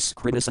blasphemous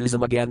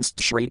criticism against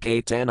Sri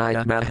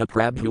Caitanya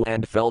Mahaprabhu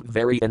and felt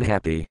very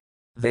unhappy.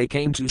 They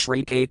came to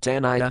Sri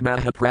Caitanya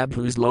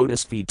Mahaprabhu's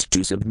lotus feet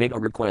to submit a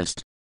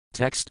request.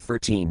 Text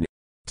 13.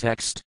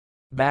 Text.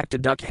 Bhakta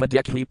Dukha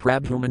Dekhi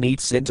Prabhu Manit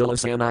Sintala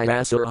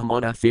Sanayasura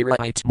Mana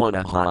Firait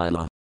Mana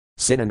Hila.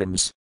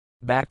 Synonyms.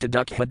 Bhakta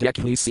Dukha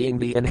Dekhi seeing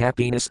the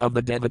unhappiness of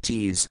the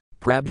devotees.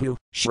 Prabhu,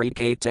 Sri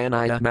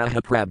Caitanya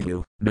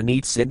Mahaprabhu,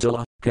 Manit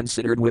Sintala,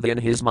 considered within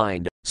his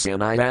mind,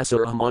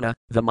 Sanayasura Mana,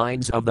 the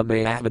minds of the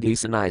Mayavadi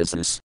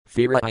sannyasis,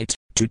 Firait,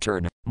 to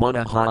turn,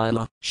 Mana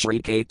Hila,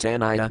 Sri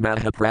Caitanya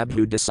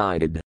Mahaprabhu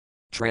decided.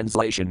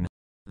 Translation.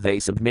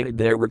 They submitted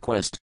their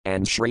request,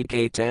 and Sri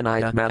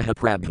Caitanya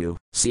Mahaprabhu,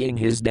 seeing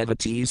his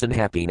devotees'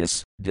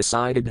 unhappiness,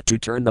 decided to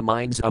turn the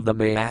minds of the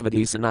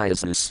Mayavadi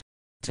sannyasis.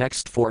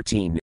 Text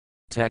 14.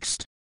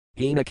 Text.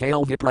 Hina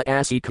Kale Vipra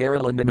Asi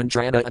Kerala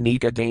Nimandrana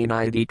Anika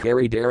Danayadi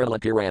Kari Darala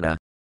Kirana.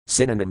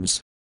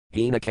 Synonyms.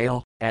 Hina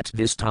Kale, at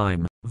this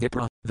time,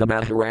 Vipra, the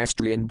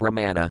Maharashtrian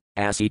Brahmana,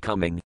 Asi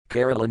coming,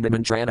 Kerala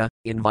Nimandrana,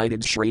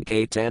 invited Sri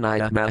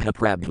Caitanya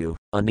Mahaprabhu,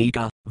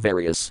 Anika,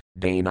 various,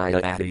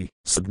 Danaya Adi,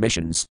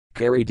 submissions,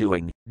 Kari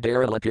doing,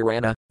 Darala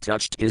Kirana,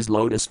 touched his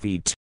lotus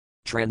feet.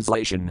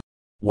 Translation.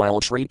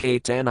 While Sri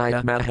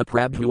Caitanya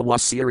Mahaprabhu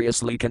was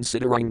seriously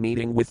considering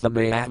meeting with the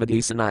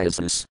Mayavadi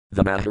sannyasis,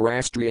 the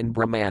Maharashtrian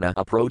Brahmana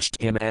approached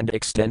him and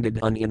extended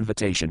an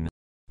invitation.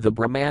 The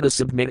Brahmana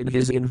submitted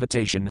his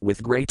invitation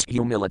with great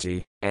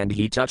humility, and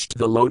he touched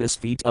the lotus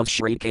feet of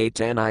Sri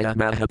Caitanya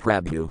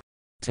Mahaprabhu.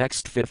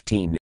 Text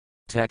 15.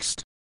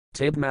 Text.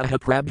 Tib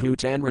Mahaprabhu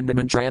Tanra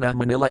Nimandrana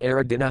Manila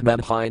Aradina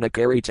Madhina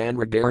Kari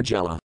Tanra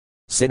Darjala.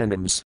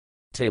 Synonyms.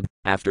 Tib,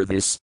 after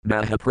this,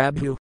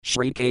 Mahaprabhu,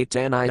 Sri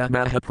Caitanya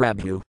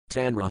Mahaprabhu,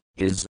 Tanra,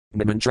 his,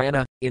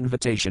 Nimandrana,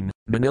 invitation,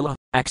 Manila,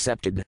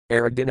 accepted,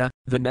 Aradina,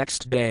 the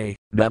next day,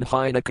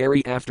 Madhina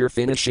Kari after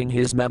finishing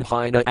his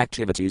Madhina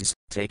activities,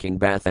 taking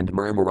bath and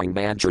murmuring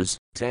mantras,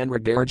 Tanra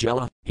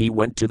Darjala, he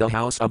went to the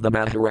house of the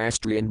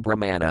Maharashtrian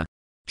Brahmana.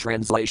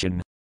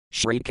 Translation.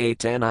 Sri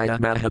Caitanya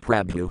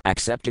Mahaprabhu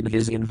accepted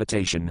his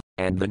invitation,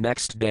 and the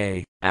next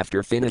day,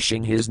 after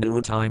finishing his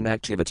noontime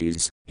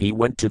activities, he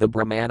went to the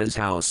Brahmana's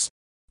house.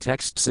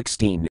 Text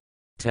 16.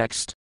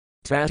 Text.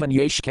 Tatan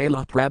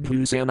Yeshkala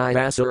Prabhu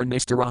Sanayasur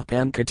Nistara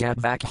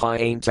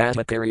Pankatadvakhain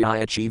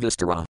Tatakarya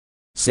Chivistara.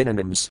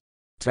 Synonyms.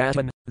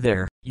 Tatan,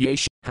 there,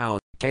 Yesh, how,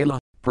 Kala,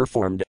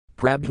 performed,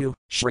 Prabhu,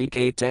 Sri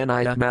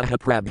Caitanya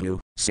Mahaprabhu,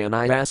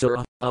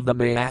 Sanayasura, of the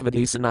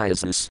Mayavadi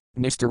sannyasis,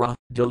 Nistara,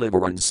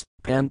 deliverance,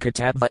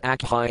 Pankatadva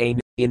Akhain,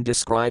 in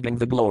describing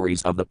the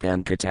glories of the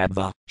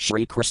Pankatadva,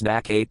 Sri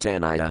Krishna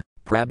Caitanya,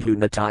 Prabhu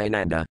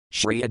Nityananda,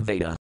 Sri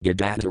Advaita,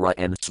 Gadadhara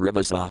and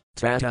Srivasa,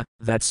 Tata,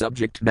 that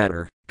subject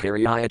matter,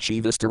 Karya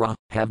Chivistara,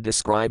 have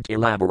described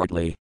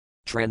elaborately.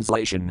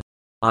 Translation.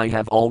 I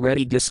have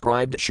already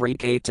described Sri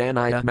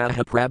Caitanya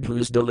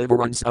Mahaprabhu's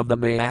deliverance of the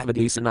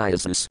Mayavadi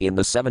sannyasis in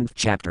the 7th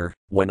chapter,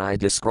 when I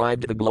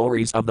described the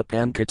glories of the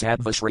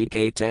Pankatadva Sri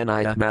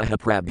Caitanya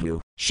Mahaprabhu,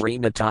 Sri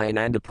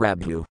Nityananda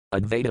Prabhu,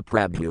 Advaita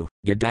Prabhu,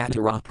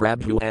 Gadadhara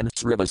Prabhu and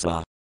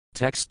Srivasa.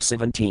 Text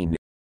 17.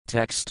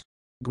 Text.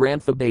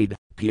 Granthapade,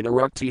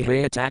 Punarakti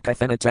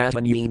Hayatakathana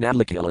Tatanyi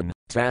Nalakilan,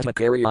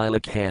 Tatakari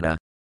Ilakhana.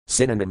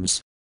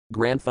 Synonyms.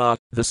 Grantha,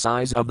 the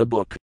size of the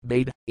book,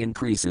 Bade,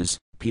 increases,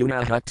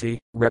 Punahakti,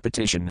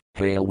 repetition,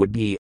 Hale would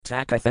be,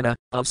 Takathana,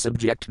 of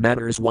subject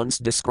matters once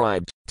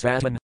described,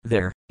 Tatan,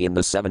 there, in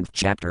the 7th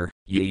chapter,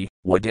 ye,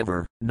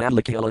 whatever,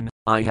 Nalakilan,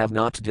 I have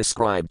not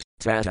described,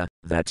 Tata,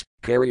 that,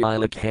 Kari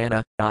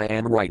Ilakhana, I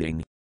am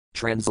writing.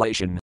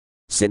 Translation.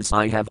 Since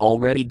I have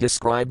already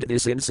described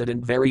this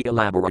incident very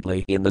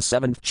elaborately in the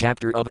 7th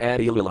chapter of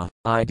Adilila,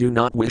 I do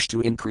not wish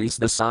to increase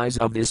the size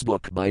of this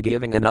book by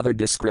giving another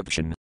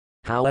description.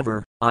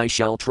 However, I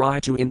shall try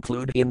to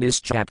include in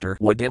this chapter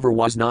whatever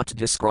was not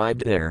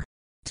described there.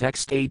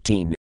 Text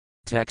 18.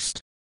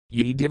 Text.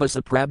 Ye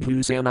divasa prabhu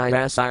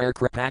sanayasir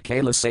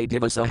kripakala se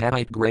divasa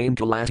habit grain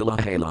kalatala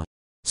hala.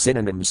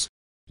 Synonyms.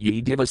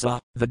 Ye divasa,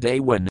 the day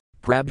when,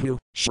 Prabhu,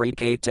 Sri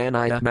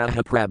Caitanya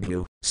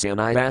Mahaprabhu,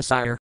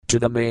 Sanayasir, to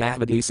the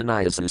Mayavadi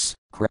sannyasis,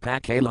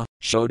 Kripakala,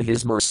 showed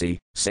his mercy,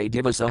 say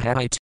divasa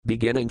habit,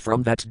 beginning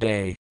from that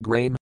day,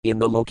 Graim, in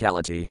the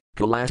locality,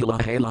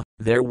 Kalatala,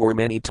 there were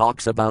many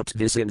talks about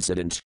this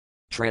incident.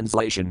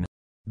 Translation.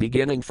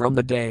 Beginning from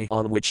the day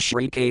on which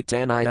Sri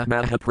Caitanya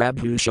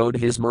Mahaprabhu showed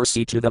his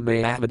mercy to the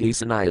Mayavadi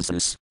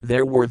sannyasis,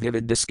 there were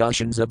vivid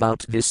discussions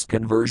about this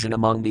conversion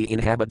among the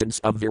inhabitants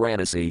of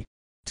Varanasi.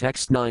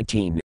 Text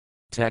 19.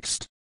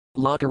 Text.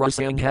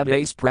 Lakarasang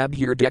Hades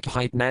Prabhur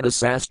Dekhite Nada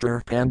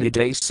Sastra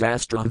Pandidase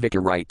Sastra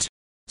Vikarite.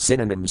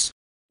 Synonyms.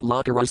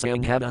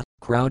 Lakarasang Hada,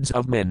 crowds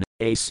of men,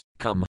 Ace,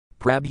 come,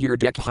 Prabhur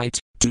Dekhite,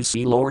 to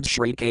see Lord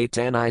Sri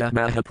Caitanya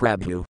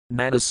Mahaprabhu,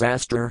 Nada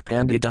Sastra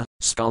Pandita,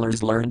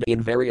 scholars learned in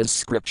various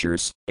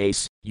scriptures,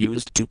 Ace,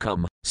 used to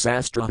come,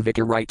 Sastra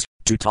Vikarite,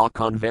 to talk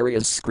on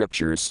various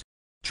scriptures.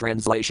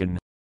 Translation.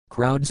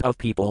 Crowds of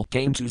people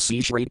came to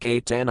see Sri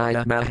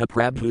Caitanya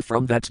Mahaprabhu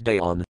from that day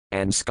on,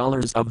 and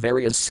scholars of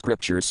various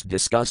scriptures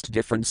discussed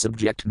different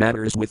subject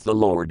matters with the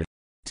Lord.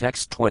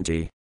 Text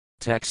 20.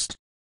 Text.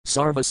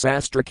 Sarva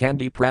Sastra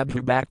Kandi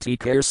Prabhu Bhakti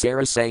Kar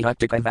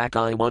Sarasayuktika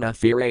Vakai Wana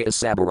Fire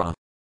Asabara.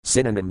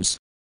 Synonyms.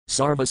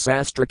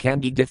 Sarvasastra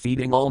Kandi,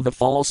 defeating all the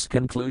false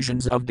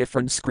conclusions of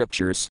different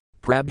scriptures.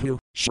 Prabhu,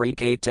 Sri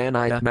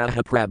Caitanya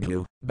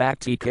Mahaprabhu,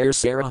 Bhakti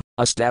Karsara,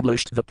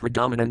 established the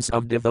predominance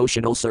of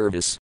devotional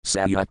service.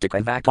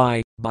 Sayuktika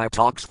Vakai, by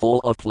talks full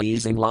of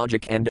pleasing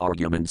logic and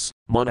arguments.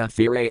 Mana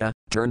Thiraya,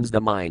 turns the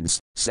minds,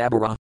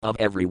 Sabara, of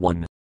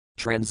everyone.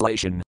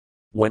 Translation.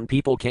 When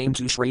people came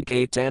to Sri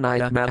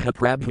Caitanya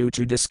Mahaprabhu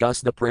to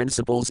discuss the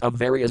principles of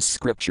various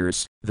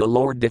scriptures, the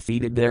Lord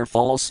defeated their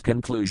false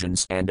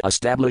conclusions and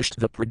established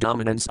the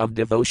predominance of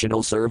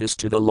devotional service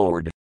to the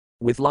Lord.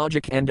 With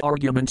logic and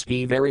argument,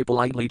 he very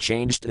politely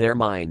changed their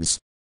minds.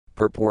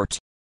 Purport.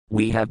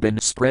 We have been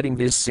spreading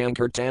this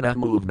Sankirtana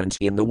movement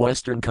in the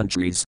Western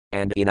countries,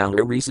 and in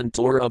our recent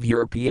tour of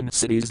European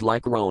cities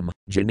like Rome,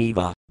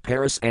 Geneva,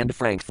 Paris, and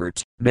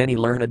Frankfurt, many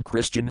learned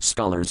Christian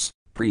scholars,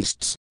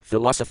 priests,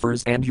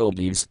 philosophers, and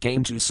yogis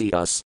came to see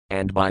us,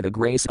 and by the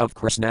grace of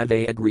Krishna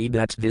they agreed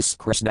that this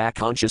Krishna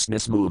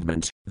consciousness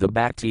movement, the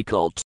Bhakti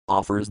cult,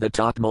 offers the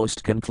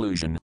topmost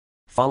conclusion.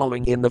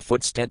 Following in the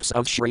footsteps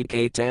of Sri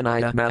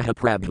Caitanya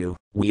Mahaprabhu,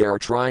 we are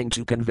trying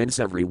to convince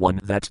everyone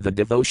that the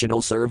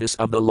devotional service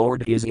of the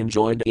Lord is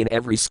enjoined in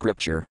every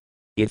scripture.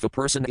 If a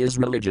person is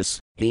religious,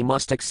 he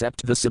must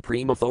accept the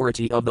supreme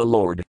authority of the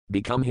Lord,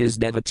 become his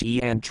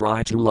devotee, and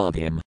try to love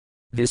him.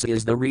 This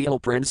is the real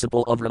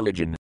principle of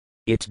religion.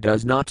 It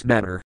does not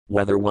matter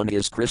whether one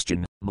is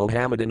Christian,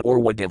 Mohammedan, or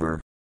whatever.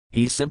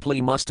 He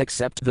simply must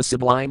accept the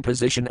sublime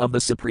position of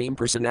the Supreme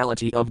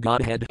Personality of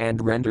Godhead and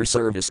render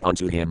service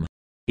unto him.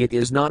 It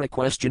is not a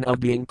question of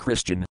being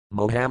Christian,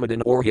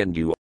 Mohammedan, or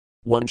Hindu.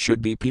 One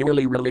should be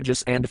purely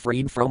religious and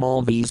freed from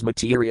all these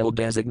material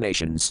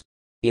designations.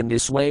 In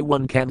this way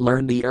one can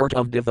learn the art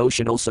of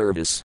devotional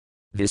service.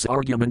 This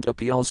argument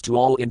appeals to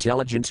all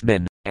intelligent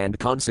men, and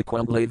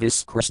consequently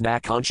this Krishna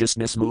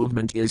consciousness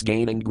movement is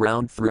gaining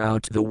ground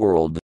throughout the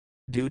world.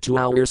 Due to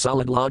our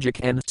solid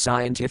logic and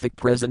scientific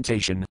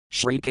presentation,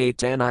 Sri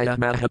Caitanya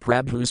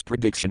Mahaprabhu's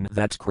prediction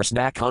that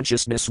Krishna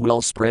consciousness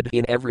will spread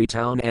in every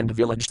town and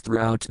village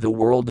throughout the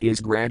world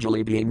is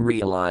gradually being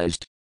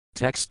realized.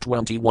 Text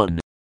 21.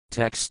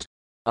 Text.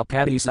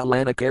 Apati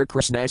Salanakar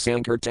Krishna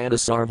Sankirtana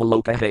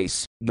Sarvaloka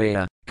Hase,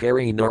 Gaya,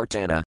 Kari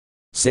Nartana.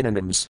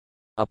 Synonyms.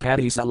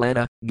 Apati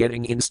Salana,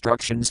 getting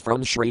instructions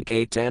from Sri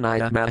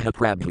Caitanya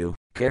Mahaprabhu.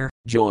 Kar,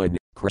 join.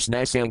 Krishna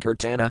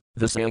Sankirtana,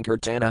 the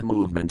Sankirtana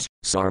movement.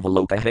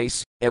 Sarvaloka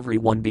Hase,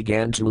 everyone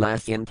began to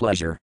laugh in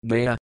pleasure.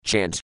 Gaya,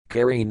 chant.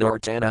 Kari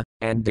Nartana,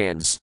 and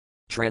dance.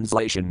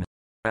 Translation.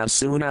 As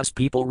soon as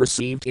people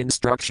received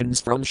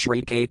instructions from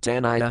Sri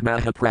Caitanya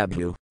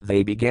Mahaprabhu,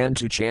 they began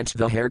to chant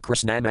the Hare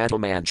Krishna Mata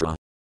mantra.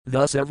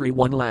 Thus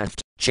everyone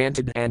laughed,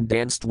 chanted, and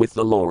danced with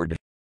the Lord.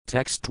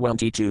 Text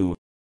 22.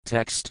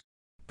 Text.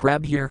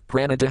 Prabhur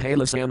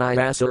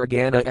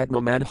Pranadahalasanyasargana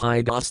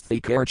Atmamadhi Dasthi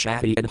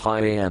Karchati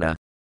Adhyayana.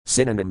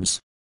 Synonyms.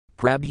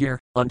 Prabhur,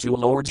 unto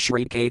Lord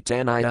Sri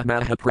Caitanya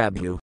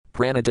Mahaprabhu,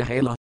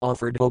 Pranadahala,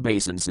 offered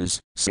obeisances,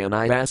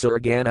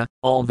 Sanyasargana,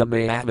 all the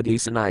Mayavadi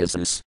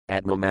sannyasis,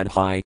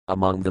 Atmamadhi,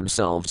 among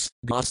themselves,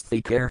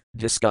 Dasthikar,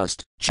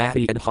 discussed,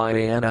 Chati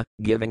Adhyayana,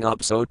 giving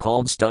up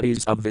so-called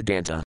studies of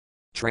Vedanta.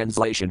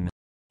 Translation.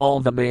 All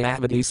the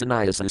Mayavadi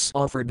sannyasis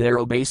offered their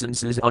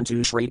obeisances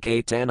unto Sri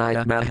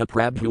Caitanya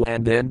Mahaprabhu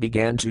and then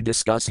began to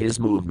discuss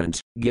his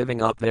movement,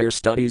 giving up their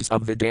studies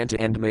of Vedanta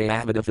and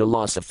Mayavada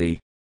philosophy.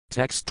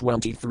 Text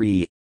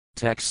 23.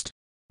 Text.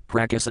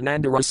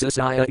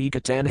 Prakasanandarasasaya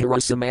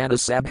ekatanhara samana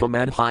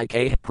sabhamadhi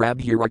kah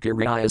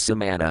prabhurakiraya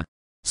samana.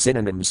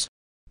 Synonyms.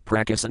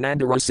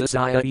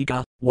 Prakasanandarasasaya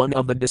eka, one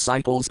of the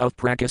disciples of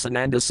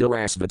Prakasananda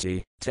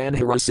Sarasvati,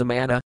 Tanhara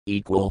Samana,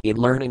 equal in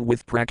learning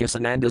with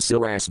Prakasananda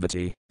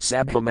Sarasvati,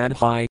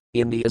 Sabhamadhi,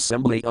 in the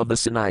assembly of the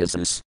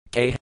sannyasis,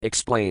 K,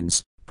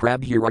 explains,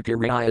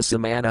 Prabhurakiraya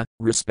Samana,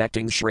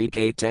 respecting Sri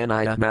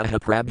Caitanya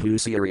Mahaprabhu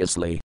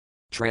seriously.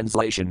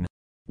 Translation.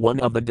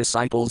 One of the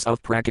disciples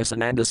of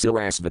Prakasananda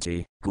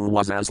Sarasvati, who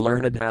was as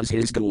learned as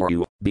his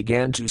guru,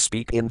 began to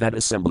speak in that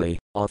assembly,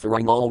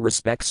 offering all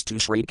respects to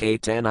Sri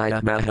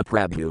Caitanya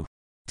Mahaprabhu.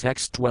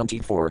 Text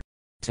 24.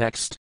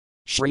 Text.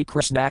 Sri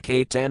Krishna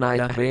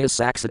Caitanya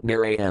Hayasaksat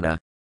Narayana.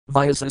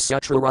 Vyasa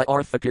Sutrara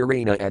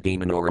Arthakarina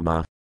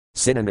Adimanorama.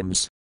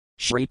 Synonyms.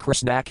 Sri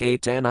Krishna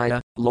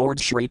Caitanya, Lord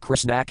Sri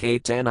Krishna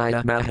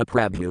Caitanya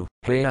Mahaprabhu,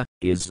 Haya,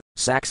 is,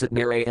 Saksat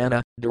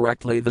Narayana,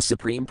 directly the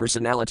Supreme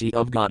Personality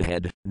of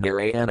Godhead,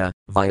 Narayana,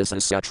 Vyasa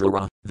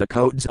Sutrara, the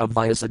codes of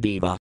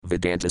Vyasadeva,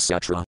 Vedanta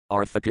Sutra,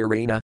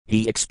 Arthakarina,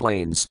 he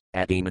explains,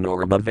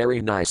 Adimanorama very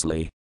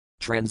nicely.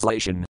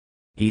 Translation.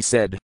 He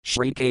said,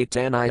 Sri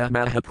Caitanya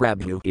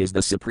Mahaprabhu is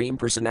the Supreme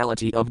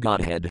Personality of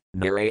Godhead,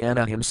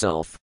 Narayana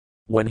himself.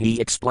 When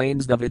he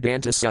explains the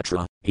Vedanta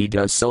Sutra, he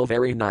does so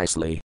very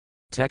nicely.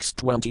 Text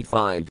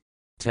 25.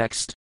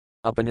 Text.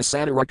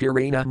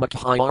 Upanishadarakirina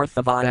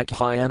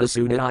Makhayarthavayakhyana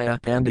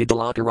Sunaya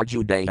Pandidalakara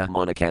Judaya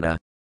Monakana.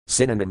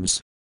 Synonyms.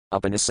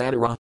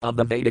 Upanishadara, of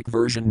the Vedic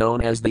version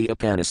known as the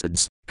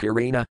Upanishads,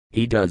 Kirina,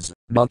 he does,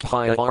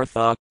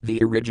 Mukhya the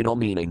original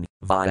meaning,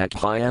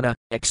 Vyakhyana,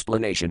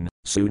 explanation,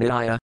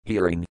 Sunaya,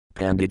 hearing,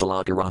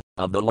 Pandidalakara,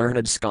 of the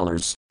learned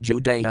scholars,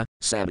 Judea,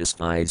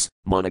 satisfies,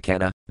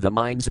 Monakana, the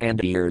minds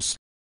and ears.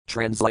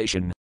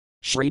 Translation.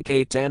 Sri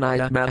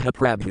Caitanya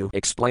Mahaprabhu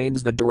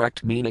explains the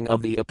direct meaning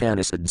of the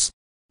Upanishads.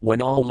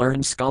 When all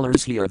learned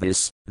scholars hear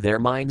this, their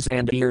minds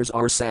and ears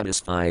are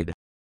satisfied.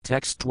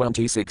 Text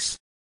 26.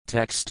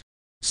 Text.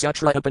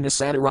 Sutra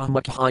Upanishadara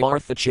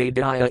Mukhayartha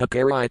Chedaya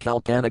Akaraya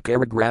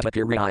Kalpanakara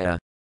Grapakiraya.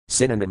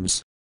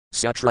 Synonyms.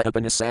 Sutra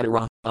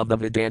Upanishadara, of the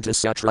Vedanta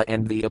Sutra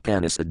and the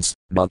Upanishads,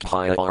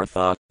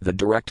 Mukhayartha, the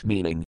direct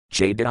meaning,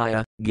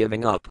 Chedaya,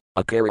 giving up,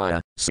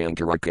 Akaraya,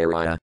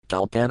 Sankarakaraya,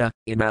 Kalpana,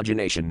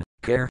 imagination,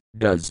 Kar,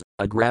 does,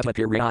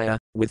 Agrapakiraya,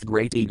 with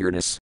great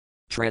eagerness.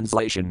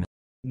 Translation.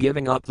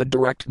 Giving up the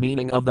direct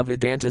meaning of the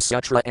Vedanta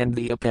Sutra and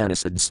the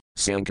Upanishads,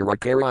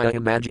 Sankarakaraya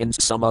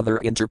imagines some other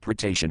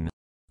interpretation.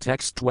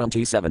 Text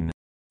 27.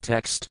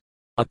 Text.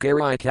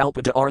 Akaraya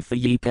kalpata artha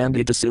ye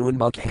pandita soon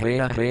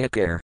mukhaya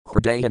hayakar,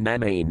 hridaya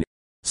namain.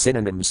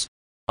 Synonyms.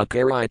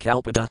 Akaraya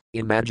kalpata,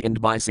 imagined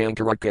by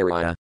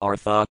Sankarakaraya,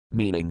 artha,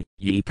 meaning,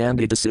 ye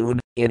pandita soon,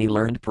 any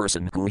learned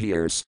person who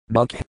hears,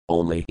 mukh,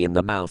 only in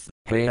the mouth,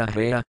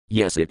 haya,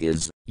 yes it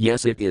is,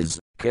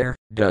 kar,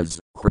 does,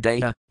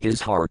 hridaya, his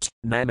heart,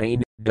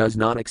 namain, does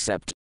not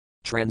accept.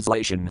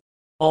 Translation.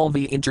 All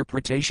the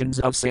interpretations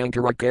of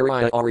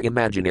Sankarakaraya are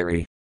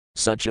imaginary.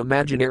 Such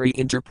imaginary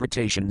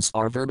interpretations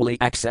are verbally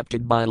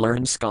accepted by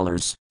learned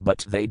scholars,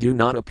 but they do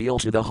not appeal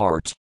to the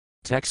heart.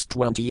 Text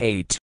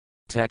 28.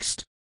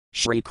 Text.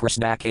 Shri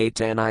Krishna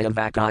Caitanya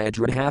Vakaya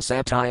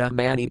Dridhasataya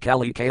Mani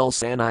Kali Kale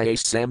Sanaya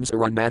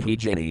Samsaran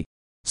Madhijani.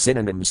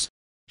 Synonyms.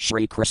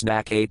 Shri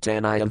Krishna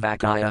Caitanya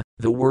Vakaya,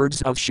 the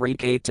words of Shri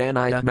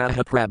Caitanya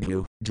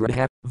Mahaprabhu,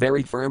 Dridha,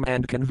 very firm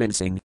and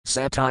convincing,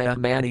 Satya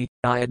Mani,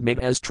 I admit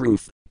as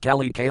truth.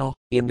 Kali Kale,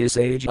 in this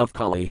age of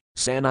Kali,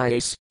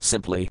 Sanayas,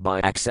 simply by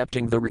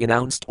accepting the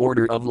renounced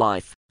order of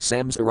life,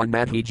 Samsaran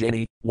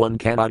Madhijani, one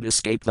cannot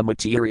escape the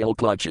material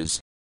clutches.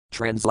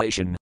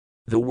 Translation.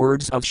 The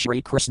words of Sri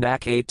Krishna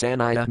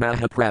Caitanya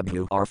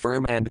Mahaprabhu are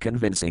firm and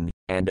convincing,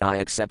 and I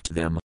accept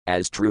them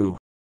as true.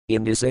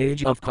 In this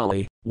age of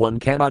Kali, one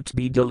cannot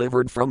be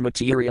delivered from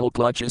material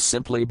clutches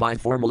simply by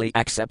formally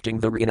accepting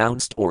the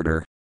renounced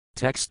order.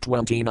 Text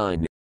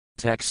 29.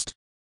 Text.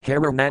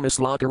 Hara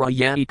Namaslakara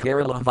Yani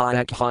Kerala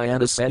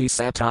Vyakhyana Seti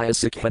Satya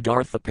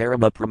Sikhadartha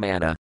Parama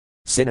Pramana.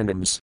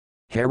 Synonyms.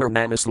 Hara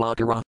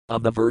Namaslakara,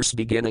 of the verse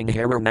beginning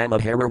Hara Nama,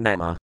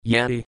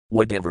 Yani,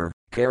 whatever,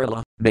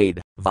 Kerala,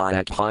 made,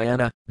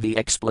 Vyakhyana, the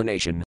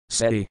explanation,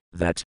 Seti,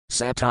 that,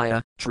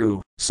 Satya,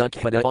 true,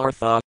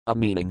 Sikhadartha, a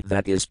meaning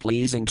that is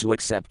pleasing to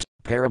accept,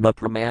 Parama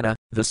Pramana,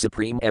 the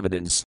supreme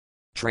evidence.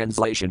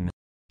 Translation.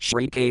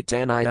 Sri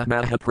Caitanya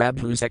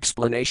Mahaprabhu's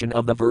explanation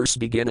of the verse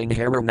beginning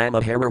Hara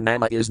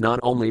Nama is not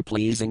only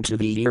pleasing to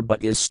the ear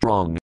but is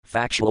strong,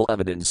 factual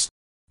evidence.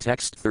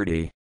 Text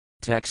 30.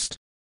 Text.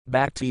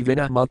 Bhakti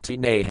Vina Mukti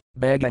Ne,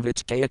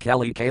 Bhagavat Kaya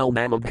Kali Kale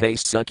Namabhe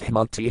Sukh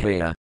Mukti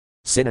Haya.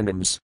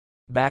 Synonyms.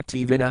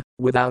 Bhakti Vina,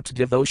 without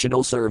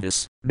devotional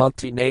service,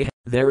 Mukti Ne,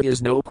 there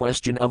is no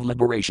question of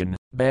liberation.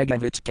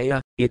 Bhagavat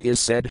Kaya, it is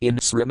said in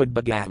Srimad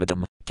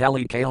Bhagavatam,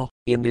 Kali Kale,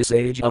 in this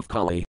age of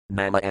Kali,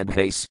 Nama and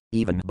Bhais,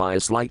 even by a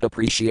slight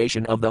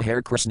appreciation of the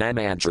Hare Krishna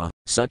mantra,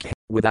 Sukh,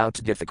 without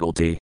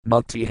difficulty,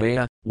 Mukti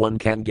Haya, one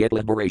can get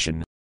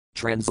liberation.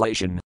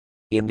 Translation.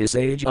 In this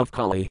age of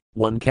Kali,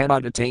 one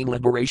cannot attain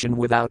liberation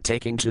without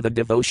taking to the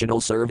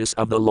devotional service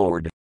of the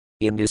Lord.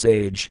 In this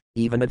age,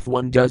 even if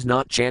one does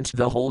not chant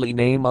the holy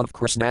name of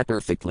Krishna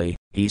perfectly,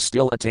 he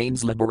still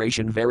attains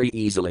liberation very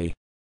easily.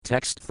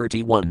 Text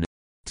 31.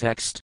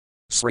 Text.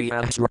 Sri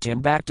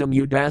Ahsratim Bhaktam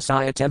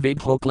Udasayate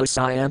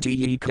Vidhoklasayanti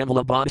Ye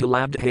Kimala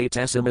Badhalabdhe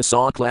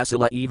Tesamasa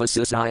Klasila Eva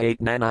Sisayate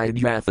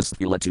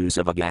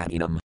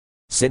Nanayadyathasthilatusa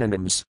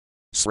Synonyms.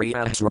 Sri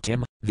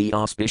Ahsratim, the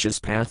auspicious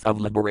path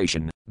of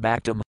liberation,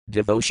 Bhaktam,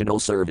 devotional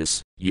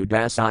service,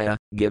 Udasaya,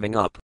 giving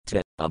up,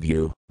 te, of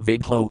you,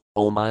 Vidho,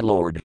 O my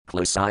Lord,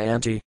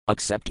 Klasayanti,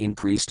 accept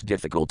increased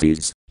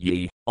difficulties,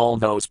 ye, all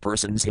those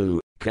persons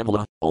who,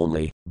 Kimala,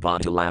 only,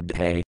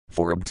 Badhalabdhe,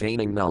 for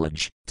obtaining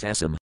knowledge,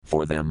 Tesam,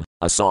 for them,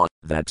 Asa,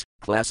 that,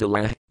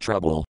 Klasila,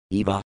 trouble,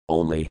 Eva,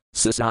 only,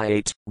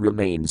 Sisayate,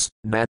 remains,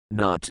 Nat,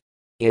 not.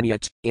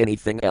 Inyat,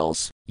 anything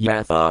else,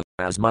 Yatha,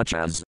 as much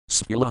as,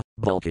 Spila,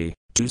 bulky,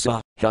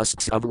 Tusa,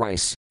 husks of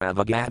rice,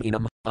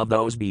 Avagatinam, of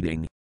those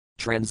beating.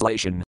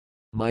 Translation.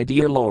 My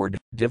dear Lord,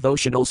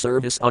 devotional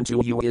service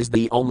unto you is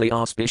the only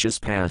auspicious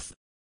path.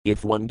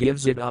 If one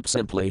gives it up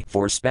simply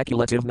for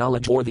speculative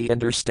knowledge or the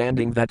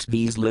understanding that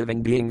these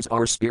living beings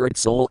are spirit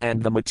soul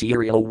and the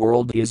material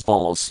world is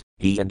false,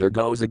 he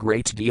undergoes a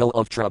great deal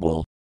of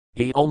trouble.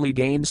 He only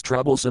gains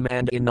troublesome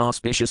and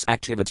inauspicious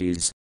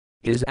activities.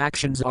 His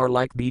actions are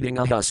like beating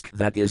a husk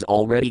that is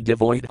already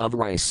devoid of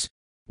rice.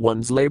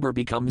 One's labor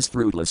becomes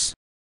fruitless.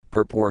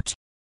 Purport.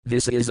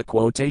 This is a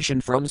quotation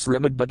from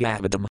Srimad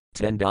Bhagavatam,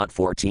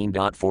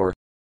 10.14.4.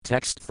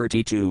 Text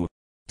 32.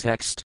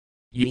 Text.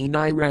 Ye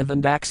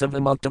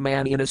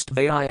Niravandaksavimuktamaninist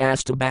Vai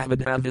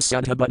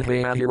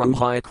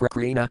Astabhavadhavisudhabadhayahirohai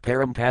Krakrina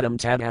Parampadam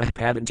Tadah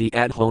Padanti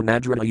Adho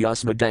Nadrana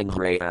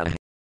Yasmadanghraya.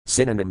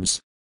 Synonyms.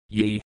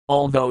 Ye,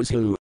 all those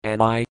who,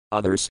 and I,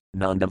 others,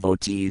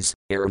 non-devotees,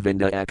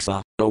 Aravinda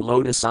Exa, O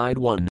lotus-eyed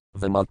one,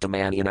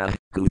 Vimuktamanina,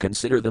 who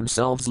consider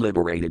themselves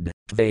liberated,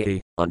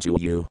 Tvai, unto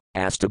you,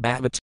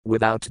 Astabhavat,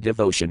 without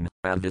devotion,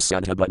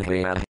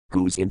 Avisudhabadhaya,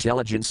 whose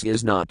intelligence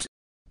is not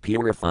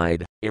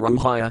purified,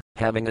 Iruhaya,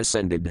 having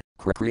ascended,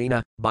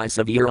 Krikrina, by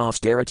severe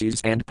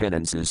austerities and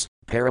penances,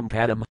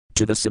 Parampadam,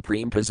 to the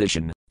supreme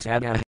position,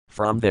 Tada,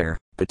 from there,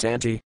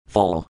 Patanti,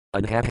 fall,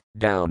 Anhat,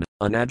 down,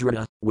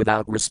 Anadrata,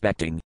 without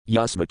respecting,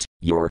 Yasmat,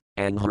 your,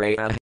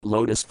 Anghraya,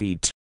 lotus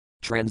feet.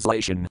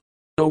 Translation.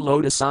 O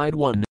lotus-eyed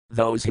one,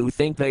 those who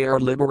think they are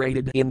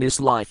liberated in this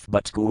life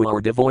but who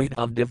are devoid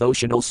of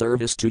devotional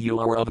service to you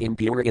are of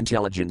impure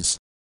intelligence.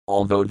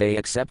 Although they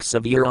accept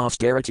severe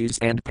austerities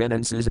and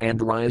penances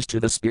and rise to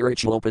the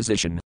spiritual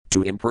position,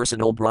 to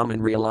impersonal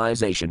Brahman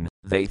realization,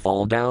 they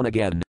fall down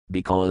again,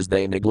 because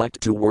they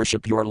neglect to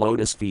worship your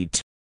lotus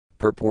feet.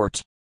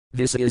 Purport.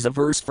 This is a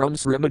verse from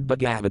Srimad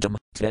Bhagavatam,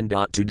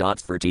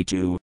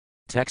 10.2.32.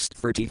 Text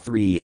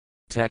 33.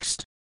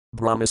 Text.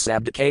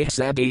 Brahmasabdake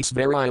sabes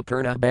varai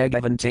purna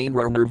bhagavan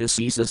tainra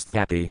nirvisisas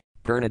thapi,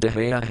 purna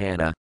dahaya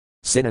hana.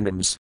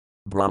 Synonyms.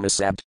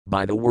 Brahmasabd,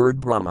 by the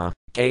word Brahma,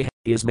 K,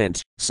 is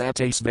meant,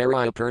 Sates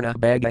varai purna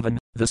bhagavan,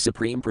 the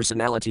Supreme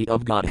Personality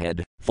of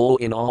Godhead, full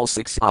in all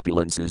six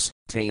opulences,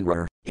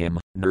 Tainra, him,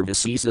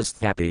 nirvisisas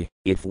thapi,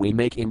 if we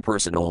make him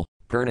personal,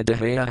 purna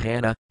dahaya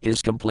hana,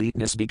 his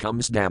completeness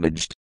becomes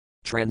damaged.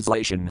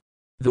 Translation.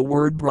 The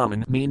word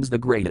Brahman means the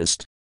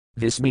greatest.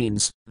 This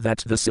means that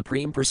the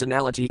Supreme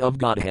Personality of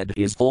Godhead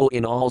is full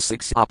in all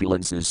six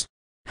opulences.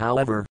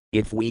 However,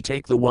 if we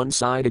take the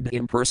one-sided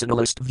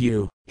impersonalist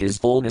view, his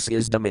fullness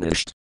is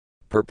diminished.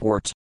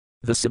 Purport.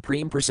 The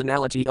Supreme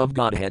Personality of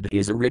Godhead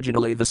is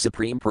originally the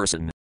Supreme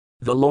Person.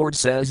 The Lord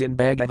says in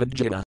Bhagavad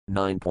Gita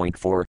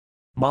 9.4,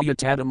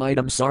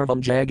 Mayatadamidam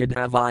sarvam jagad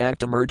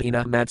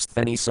avayaktamurtina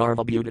matsthani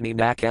sarvabhutani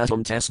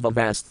nakasam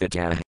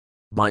tesvavasthita.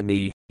 By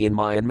me, in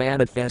my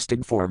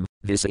unmanifested form,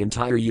 this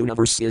entire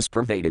universe is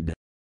pervaded.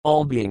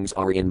 All beings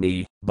are in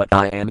me, but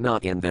I am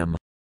not in them.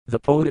 The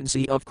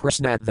potency of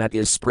Krishna that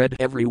is spread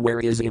everywhere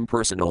is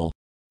impersonal.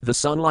 The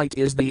sunlight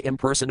is the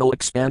impersonal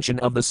expansion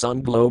of the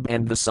sun globe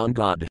and the sun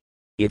god.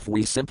 If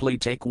we simply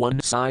take one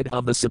side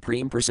of the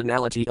Supreme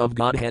Personality of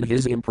Godhead,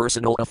 his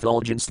impersonal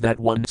effulgence, that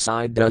one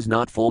side does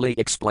not fully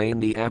explain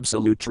the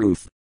absolute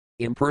truth.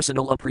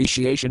 Impersonal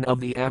appreciation of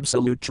the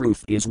absolute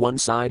truth is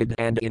one-sided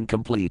and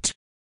incomplete.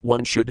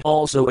 One should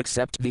also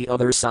accept the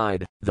other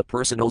side, the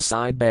personal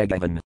side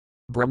Bhagavan.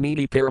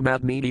 Brahmiti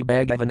Paramatmiti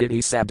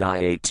Bhagavaniti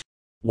Sabdayate.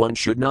 One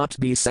should not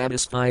be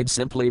satisfied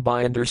simply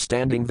by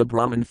understanding the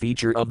Brahman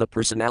feature of the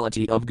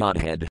personality of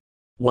Godhead.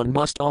 One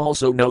must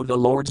also know the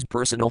Lord's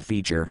personal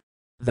feature.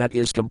 That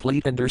is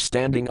complete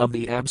understanding of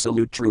the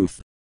absolute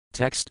truth.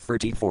 Text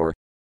 34.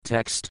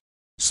 Text.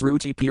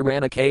 Sruti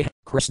Puranake,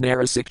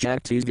 Krishnara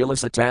Sikshaktis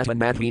Vilasatata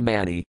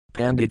Madhimani,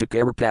 Pandita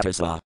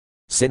Karapatasa.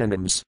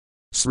 Synonyms.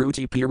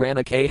 Sruti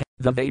Puranake,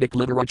 the Vedic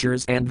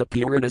literatures and the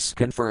Puranas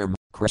confirm,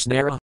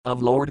 Krishnara,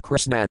 of Lord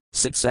Krishna,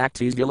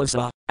 Sitsaktis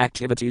Vilasa,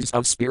 activities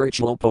of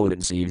spiritual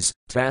potencies,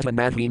 Tata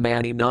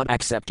Madhimani not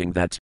accepting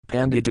that,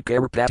 Pandita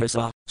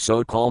Karapatasa,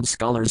 so-called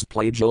scholars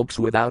play jokes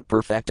without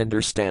perfect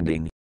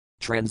understanding.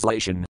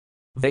 Translation.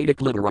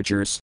 Vedic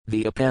literatures,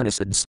 the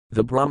Upanishads,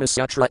 the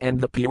Brahmasutra and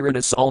the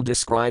Puranas all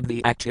describe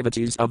the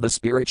activities of the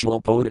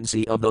spiritual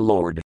potency of the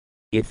Lord.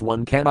 If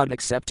one cannot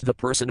accept the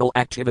personal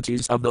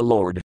activities of the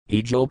Lord,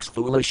 he jokes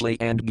foolishly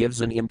and gives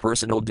an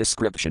impersonal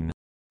description.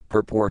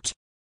 Purport.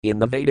 In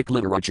the Vedic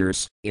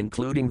literatures,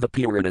 including the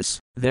Puranas,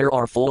 there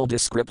are full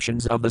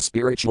descriptions of the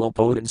spiritual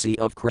potency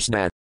of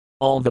Krishna.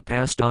 All the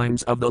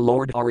pastimes of the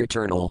Lord are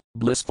eternal,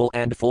 blissful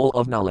and full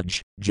of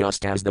knowledge,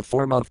 just as the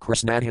form of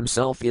Krishna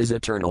himself is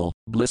eternal,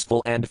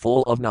 blissful and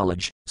full of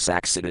knowledge,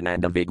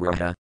 Saksidananda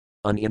Vigraha.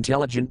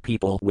 Unintelligent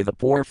people with a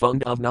poor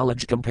fund of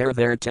knowledge compare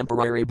their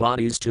temporary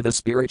bodies to the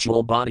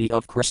spiritual body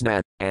of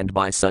Krishna, and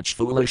by such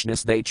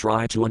foolishness they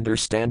try to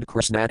understand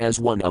Krishna as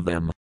one of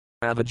them.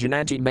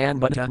 Avajananti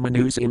Manbutta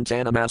Manus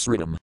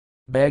Imtanamasritam.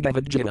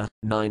 Bhagavad Gita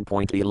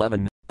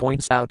 9.11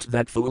 points out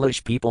that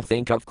foolish people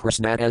think of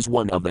Krishna as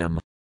one of them.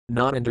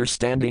 Not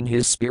understanding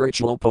his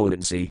spiritual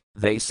potency,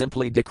 they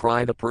simply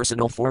decry the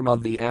personal form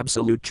of the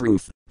absolute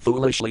truth,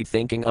 foolishly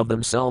thinking of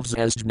themselves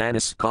as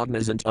jnanis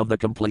cognizant of the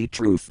complete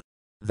truth.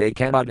 They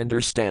cannot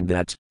understand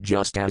that,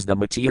 just as the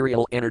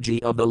material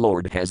energy of the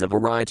Lord has a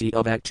variety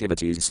of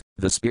activities,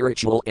 the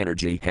spiritual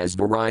energy has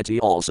variety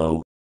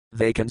also.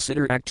 They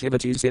consider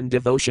activities in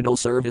devotional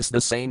service the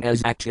same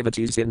as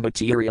activities in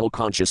material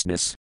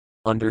consciousness.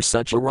 Under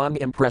such a wrong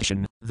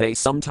impression, they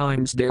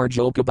sometimes dare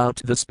joke about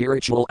the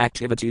spiritual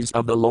activities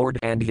of the Lord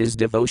and his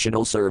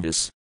devotional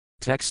service.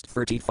 Text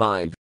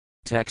 35.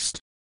 Text.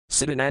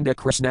 Siddhananda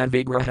Krishna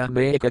Vigraha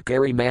Mayaka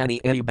Kari Mani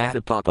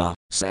Anibhatapapa,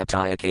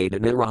 Satyakada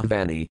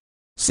Niravani.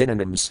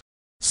 Synonyms.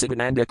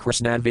 Siddhananda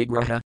Krishna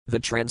Vigraha, the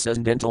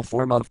transcendental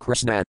form of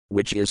Krishna,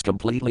 which is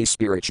completely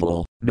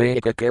spiritual,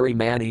 Mayaka Kari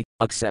Mani,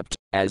 except,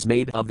 as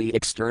made of the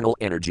external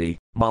energy,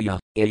 Maya,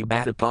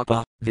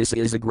 Anibhatapapa, this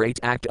is a great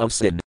act of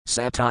sin,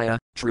 Satya,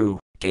 true,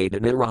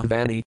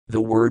 Kadaniravani, the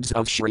words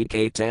of Sri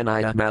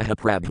Caitanya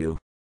Mahaprabhu.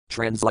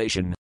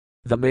 Translation.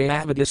 The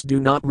Mayavadis do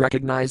not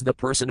recognize the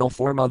personal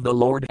form of the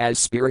Lord as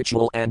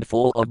spiritual and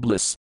full of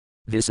bliss.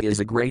 This is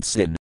a great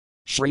sin.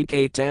 Sri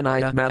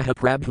Caitanya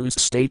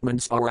Mahaprabhu's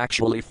statements are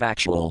actually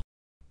factual.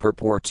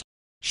 Purport.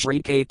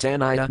 Sri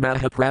Caitanya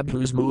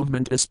Mahaprabhu's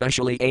movement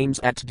especially aims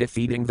at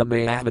defeating the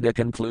Mayavada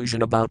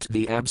conclusion about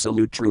the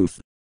absolute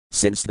truth.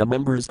 Since the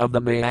members of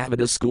the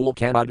Mayavada school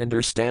cannot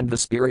understand the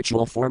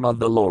spiritual form of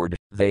the Lord,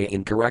 they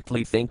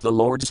incorrectly think the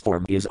Lord's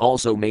form is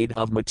also made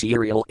of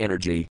material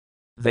energy.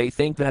 They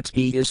think that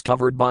he is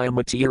covered by a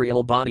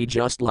material body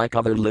just like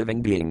other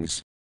living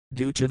beings.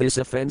 Due to this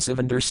offensive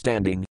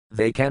understanding,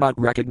 they cannot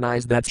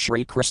recognize that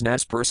Sri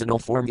Krishna's personal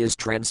form is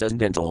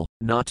transcendental,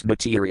 not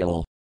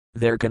material.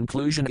 Their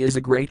conclusion is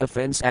a great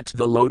offense at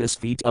the lotus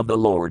feet of the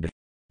Lord.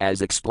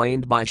 As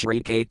explained by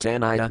Sri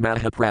Caitanya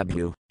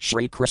Mahaprabhu,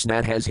 Sri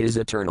Krishna has his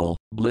eternal,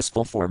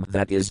 blissful form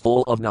that is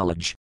full of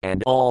knowledge,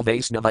 and all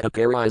Vaisnava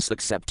Acharyas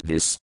accept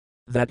this.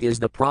 That is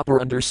the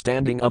proper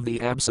understanding of the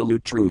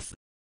absolute truth.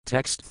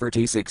 Text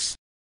 36.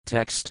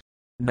 Text.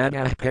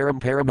 Nadah param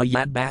parama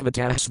yad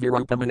bhavatah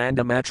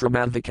svirupamananda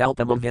matraman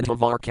vikalpam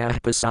avinthavarkah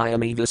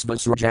pasayami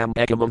visvasrajam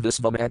ekam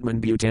visvam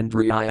atman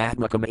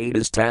bhutendriyatmakam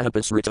adas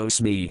tapas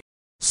ritosmi.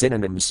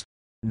 Synonyms.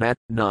 Nat,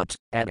 not,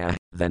 ada,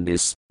 than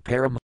this,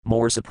 param,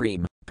 more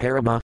supreme,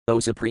 parama,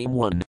 O supreme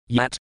one,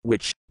 yat,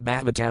 which,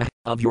 bhavatah,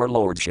 of your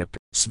lordship,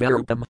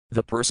 svarupam,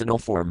 the personal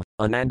form,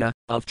 ananda,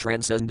 of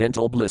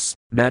transcendental bliss,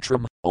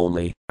 matram,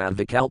 only,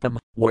 avikalpam,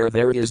 where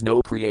there is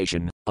no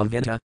creation,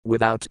 avinta,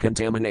 without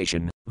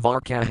contamination,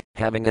 varka,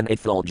 having an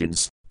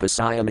effulgence,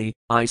 pasayami,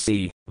 I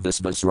see,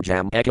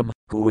 visvasrajam ekam,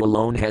 who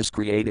alone has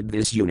created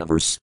this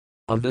universe.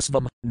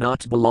 Avisvam,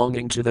 not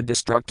belonging to the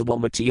destructible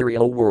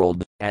material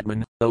world,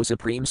 Atman, O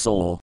Supreme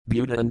Soul,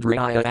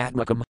 Bhutandriya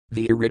Atmakam,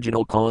 the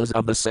original cause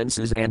of the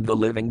senses and the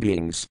living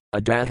beings,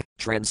 Adah,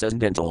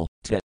 transcendental,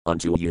 Te,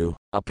 unto you,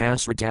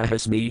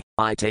 Apasritahasmi,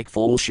 I take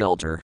full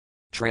shelter.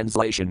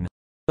 Translation.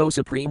 O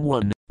Supreme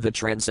One, the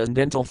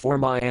transcendental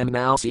form I am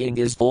now seeing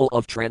is full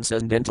of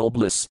transcendental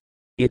bliss.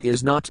 It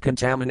is not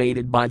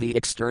contaminated by the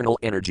external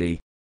energy.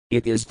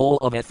 It is full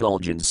of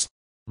effulgence.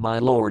 My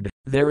Lord,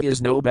 there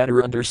is no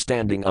better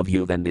understanding of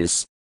you than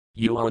this.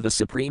 You are the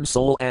Supreme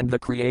Soul and the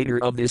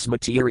Creator of this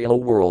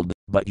material world,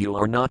 but you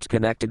are not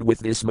connected with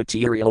this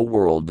material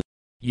world.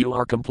 You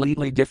are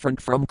completely different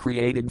from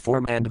created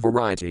form and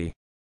variety.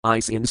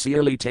 I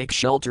sincerely take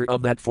shelter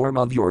of that form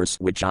of yours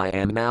which I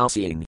am now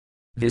seeing.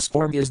 This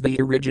form is the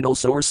original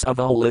source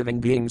of all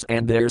living beings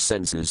and their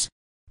senses.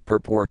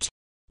 Purport.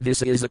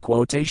 This is a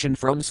quotation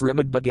from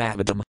Srimad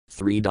Bhagavatam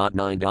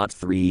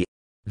 3.9.3.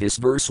 This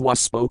verse was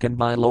spoken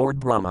by Lord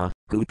Brahma,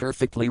 who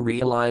perfectly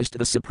realized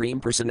the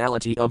Supreme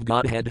Personality of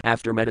Godhead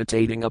after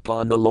meditating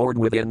upon the Lord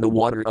within the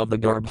water of the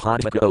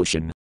Garbhodak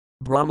ocean.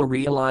 Brahma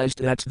realized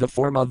that the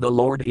form of the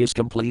Lord is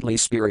completely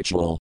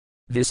spiritual.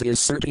 This is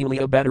certainly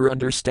a better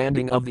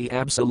understanding of the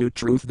absolute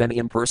truth than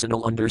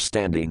impersonal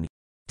understanding.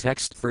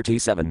 Text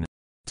 37.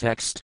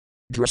 Text.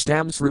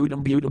 Drastam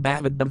srudam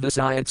bhutabhavadam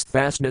visayats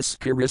fastness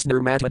kirisner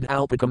matad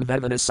alpakam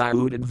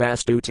vevanasayudad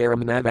vastu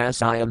taram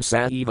navasayam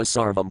sahiva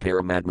sarvam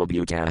paramatma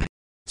bhuta.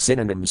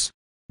 Synonyms.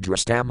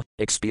 Drastam,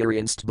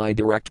 experienced by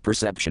direct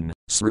perception,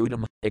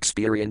 srudam,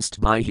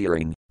 experienced by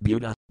hearing,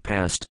 bhuta,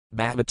 past,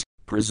 bhavat,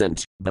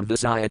 present,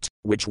 bhavisayat,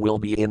 which will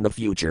be in the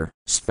future,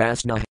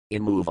 sfasna,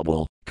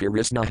 immovable,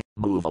 kirisna,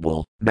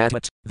 movable,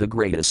 matat, the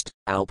greatest,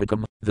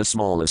 alpakam, the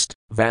smallest,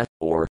 vat,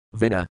 or,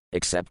 vina,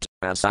 except,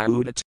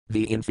 asayudat,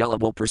 the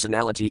infallible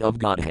personality of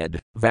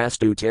Godhead,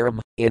 vastutaram,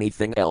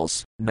 anything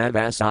else,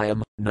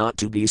 navasayam, not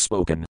to be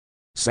spoken.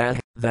 Sah,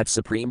 that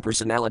supreme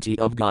personality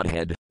of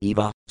Godhead,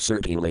 eva,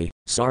 certainly,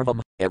 sarvam,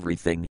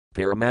 everything,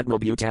 paramatma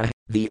bhuta,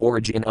 the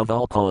origin of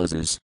all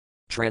causes.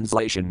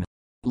 Translation.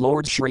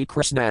 Lord Shri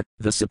Krishna,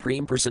 the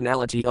Supreme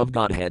Personality of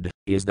Godhead,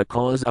 is the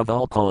cause of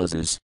all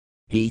causes.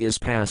 He is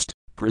past,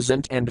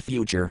 present and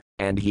future,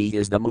 and he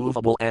is the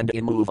movable and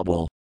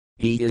immovable.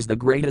 He is the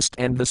greatest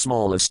and the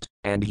smallest,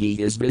 and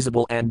he is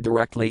visible and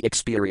directly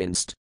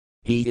experienced.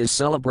 He is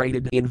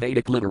celebrated in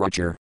Vedic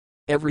literature.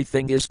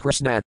 Everything is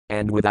Krishna,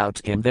 and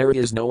without him there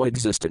is no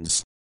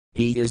existence.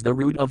 He is the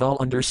root of all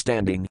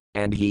understanding,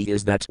 and he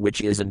is that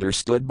which is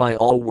understood by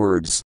all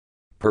words.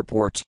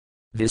 Purport.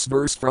 This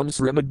verse from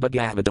Srimad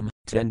Bhagavatam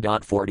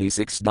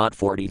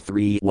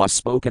 10.46.43 was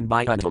spoken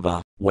by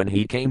Uddhava when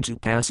he came to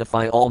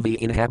pacify all the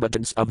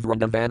inhabitants of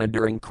Vrindavana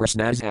during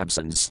Krishna's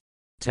absence.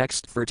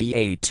 Text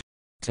 38.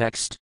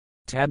 Text.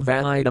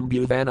 Tadvaidam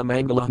bhuvana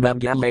mangalam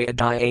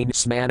galayadayan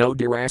smano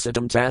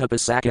dirasitam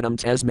tapasakanam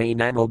tesme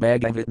namo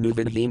bhagavat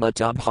nuvidhima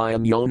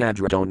tabhyam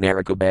yonadrato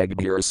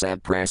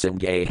narakabhagbhirasat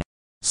prasamgay.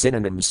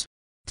 Synonyms.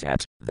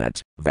 Tat,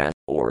 that, vat,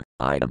 or,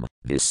 idam,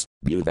 this,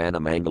 bhuvana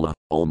mangala,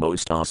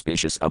 almost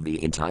auspicious of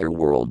the entire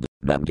world,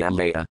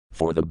 mangalaya,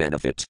 for the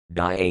benefit,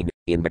 dhyane,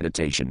 in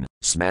meditation,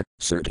 smat,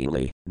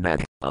 certainly,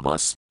 nat, of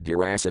us,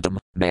 dirasitam,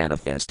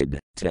 manifested,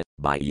 te,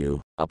 by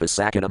you,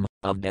 upasakanam,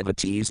 of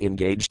devotees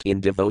engaged in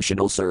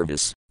devotional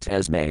service,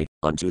 tasme,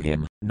 unto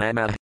him,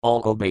 Namah,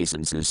 all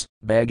obeisances,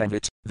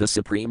 Bhagavat, the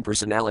Supreme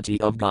Personality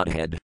of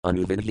Godhead,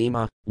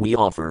 Anuvidhima, we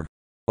offer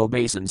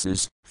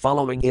obeisances,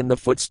 following in the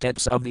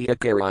footsteps of the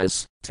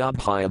Acharyas,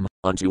 Tubhyam,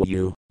 unto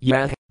you,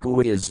 Yah,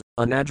 who is,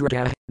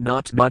 Anadratah,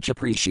 not much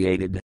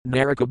appreciated,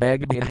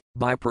 Narakabhagabhya,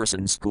 by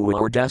persons who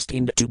are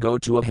destined to go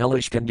to a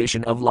hellish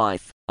condition of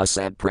life,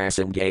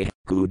 Asadprasangah,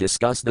 who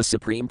discuss the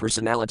Supreme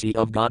Personality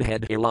of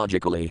Godhead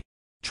illogically.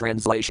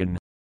 Translation.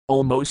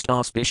 O most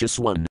auspicious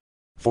one!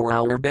 For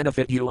our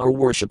benefit you are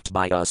worshipped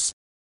by us.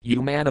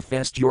 You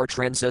manifest your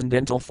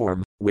transcendental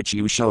form, which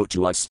you show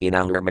to us in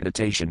our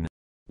meditation.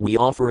 We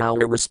offer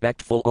our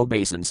respectful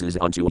obeisances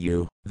unto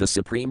you, the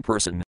Supreme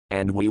Person,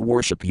 and we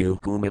worship you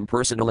whom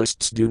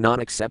impersonalists do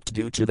not accept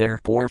due to their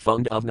poor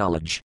fund of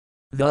knowledge.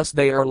 Thus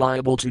they are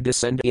liable to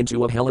descend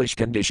into a hellish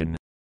condition.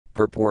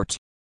 Purport.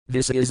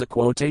 This is a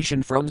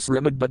quotation from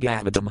Srimad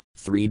Bhagavatam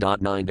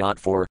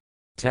 3.9.4.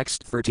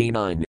 Text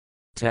 39.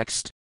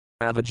 Text.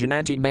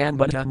 Avajananti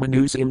manbata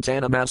manusim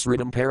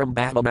tanamasridam param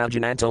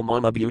bhavamajananto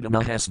mama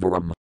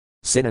bhutamahasvaram.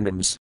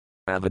 Synonyms.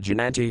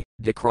 Avajananti,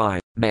 decry,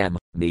 mam,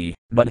 me,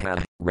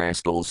 mudha,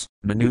 rascals,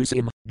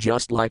 manusim,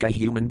 just like a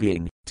human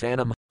being,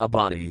 tanam, a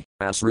body,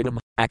 asridam,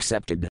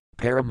 accepted,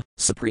 param,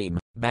 supreme,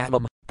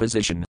 bhavam,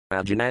 position,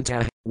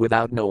 ajananta,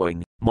 without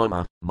knowing,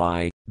 mama,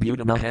 my,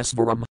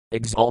 bhutamahasvaram,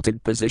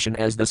 exalted position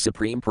as the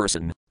Supreme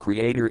Person,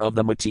 creator of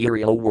the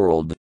material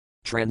world.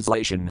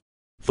 Translation.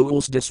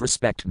 Fools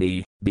disrespect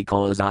me,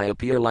 because I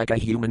appear like a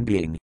human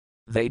being.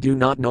 They do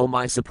not know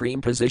my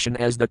supreme position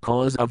as the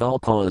cause of all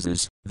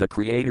causes, the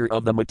creator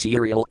of the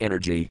material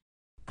energy.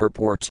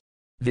 Purport.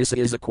 This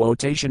is a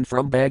quotation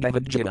from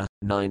Bhagavad Gita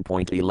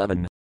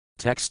 9.11.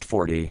 Text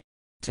 40.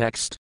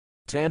 Text.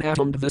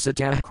 Tanatam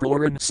dvisatah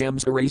kloran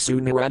samsarasu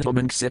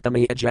niratamang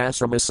sitami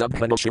ajasrama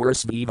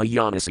subhanashuras viva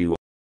yanasu.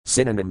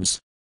 Synonyms.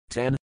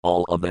 10.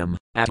 All of them,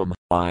 atom,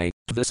 I,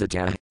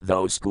 dvisatah,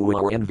 those who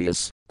are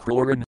envious,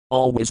 kloran,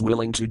 always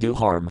willing to do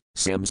harm,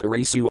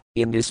 samsarasu,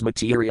 in this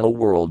material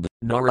world,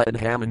 Nara and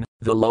Haman,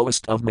 the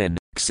lowest of men,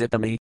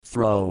 ksitami,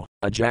 throw,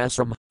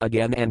 ajasram,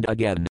 again and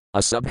again,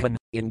 asubhan,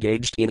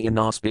 engaged in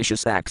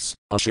inauspicious acts,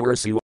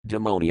 ashurasu,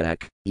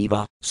 demoniac,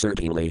 eva,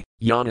 certainly,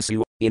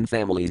 yanasu, in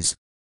families.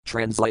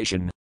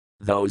 Translation.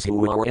 Those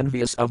who are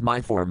envious of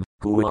my form,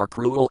 who are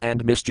cruel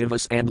and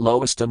mischievous and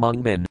lowest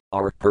among men,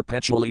 are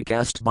perpetually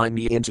cast by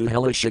me into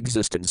hellish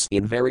existence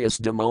in various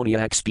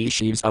demoniac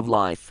species of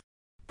life.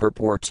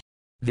 Purport.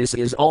 This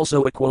is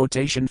also a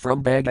quotation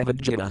from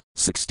Bhagavad Gita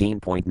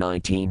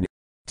 16.19.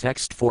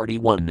 Text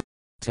 41.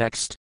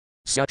 Text.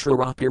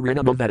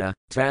 Sutrapirinamaveda,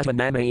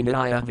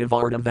 Tatanamainaya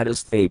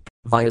Vivardavadas Thape,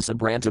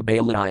 Vyasabranta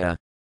Balaya.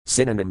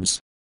 Synonyms.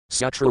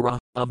 Sutra,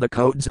 of the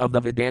codes of the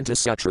Vedanta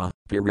Sutra,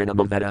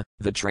 Pirinamaveda,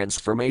 the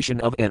transformation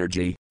of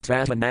energy,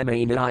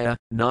 Tatanamainaya,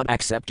 not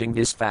accepting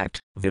this fact,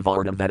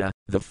 Vivardaveda,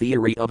 the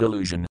theory of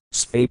illusion,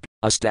 Svape,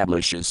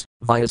 establishes,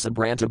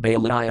 Vyasabranta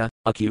Balaya,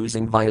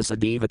 accusing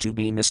Vyasadeva to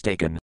be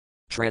mistaken.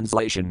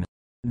 Translation.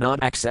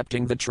 Not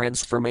accepting the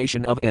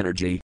transformation of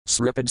energy,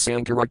 Sripad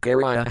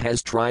Sankaracharya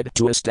has tried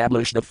to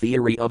establish the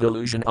theory of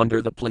illusion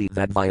under the plea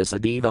that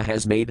Vyasadeva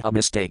has made a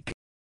mistake.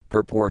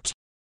 Purport.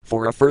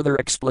 For a further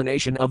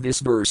explanation of this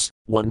verse,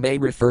 one may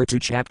refer to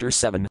chapter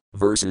 7,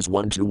 verses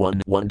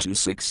 1-1,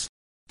 1-6.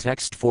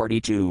 Text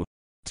 42.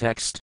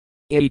 Text.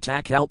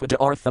 Itakalpata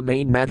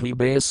arthamain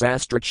madhibaya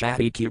sastra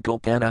chati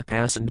kukalpana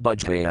pasand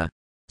bujhaya.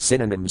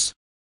 Synonyms.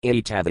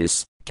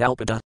 Itavis,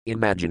 kalpata,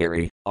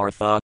 imaginary,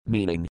 artha,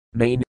 meaning,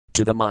 main,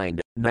 to the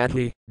mind,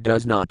 madhi,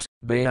 does not,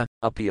 baya,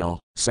 appeal,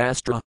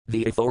 sastra,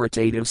 the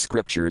authoritative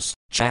scriptures,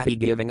 chati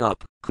giving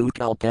up,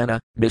 kukalpana,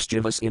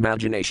 mischievous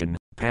imagination,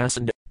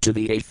 pasand, to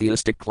the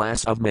atheistic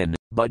class of men,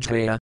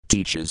 bujhaya,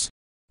 teaches.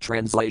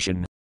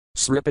 Translation.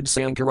 Sripad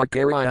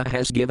Sankaracharya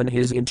has given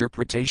his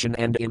interpretation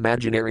and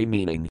imaginary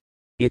meaning.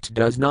 It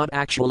does not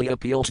actually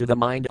appeal to the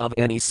mind of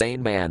any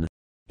sane man.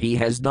 He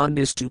has done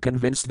this to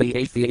convince the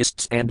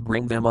atheists and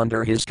bring them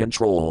under his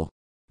control.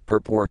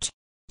 Purport.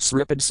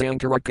 Sripad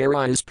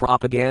Sankaracharya's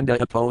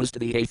propaganda opposed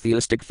the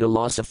atheistic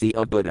philosophy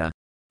of Buddha.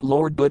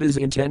 Lord Buddha's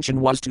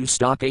intention was to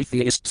stop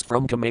atheists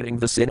from committing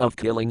the sin of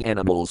killing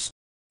animals.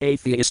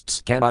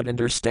 Atheists cannot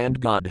understand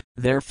God,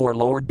 therefore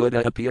Lord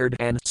Buddha appeared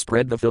and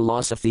spread the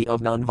philosophy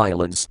of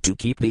nonviolence to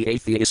keep the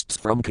atheists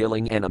from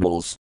killing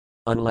animals.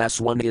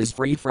 Unless one is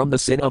free from the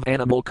sin of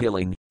animal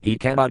killing, he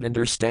cannot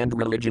understand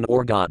religion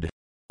or God.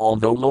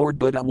 Although Lord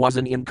Buddha was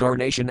an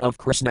incarnation of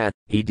Krishna,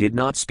 he did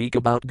not speak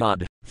about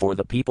God, for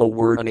the people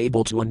were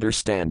unable to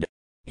understand.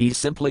 He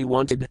simply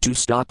wanted to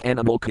stop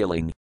animal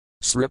killing.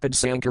 Sripad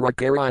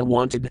Sankaracharya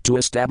wanted to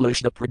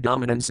establish the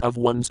predominance of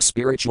one's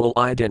spiritual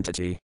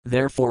identity,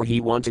 therefore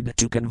he wanted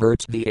to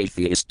convert the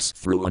atheists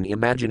through an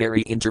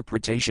imaginary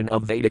interpretation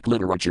of Vedic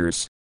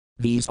literatures.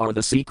 These are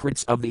the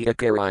secrets of the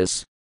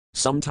Acharyas.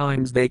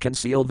 Sometimes they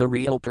conceal the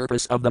real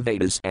purpose of the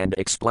Vedas and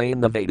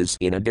explain the Vedas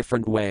in a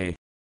different way.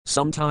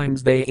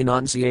 Sometimes they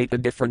enunciate a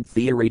different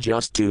theory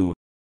just to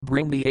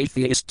bring the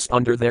atheists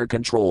under their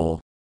control.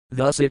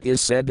 Thus it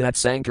is said that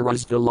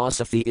Sankara's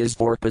philosophy is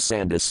for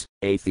Pasandis,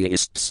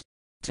 atheists.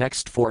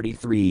 Text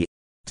 43.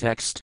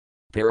 Text.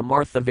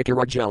 Paramartha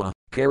Vikarajala,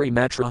 Kari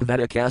Matra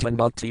Veda Kasvan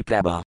Bhakti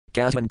Paba,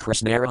 Kasvan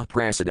Krishnara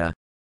Prasada.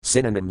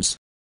 Synonyms.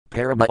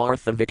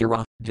 Paramartha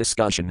Vikara,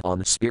 discussion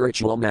on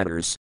spiritual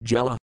matters.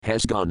 Jala,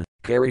 has gone.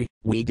 Kari,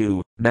 we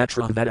do.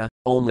 Matra Veda,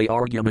 only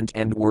argument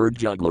and word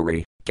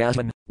jugglery.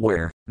 Kasvan,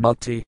 where.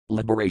 Mukti,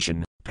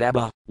 liberation.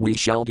 Paba, we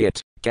shall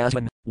get.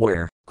 Kasvan,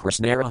 where.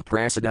 Krishnara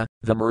Prasada,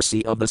 the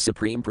mercy of the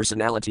Supreme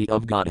Personality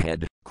of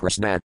Godhead.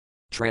 Krishna.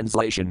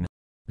 Translation.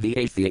 The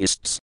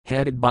atheists,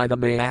 headed by the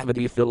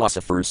Mayavadi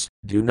philosophers,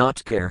 do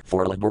not care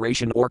for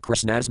liberation or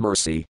Krishna's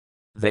mercy.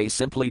 They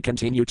simply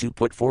continue to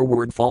put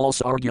forward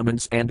false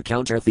arguments and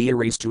counter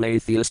theories to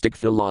atheistic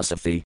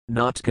philosophy,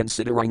 not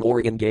considering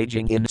or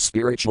engaging in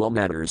spiritual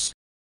matters.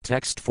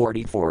 Text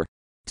 44.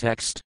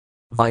 Text.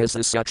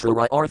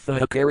 Vyasasatra Artha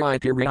Hakari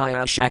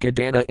Piraya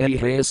Shakadana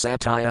Ehaya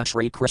Satya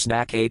Shri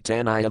Krishna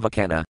Caitanya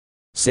Vakana.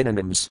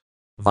 Synonyms.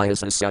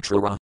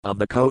 Vyasasatra, of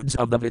the codes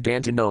of the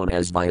Vedanta known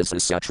as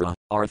Vyasasatra,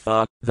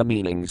 Artha, the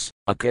meanings,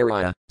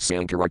 Akarya,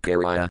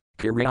 Sankaracharya,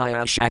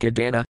 Kiraya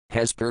Shakadana,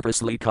 has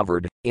purposely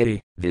covered,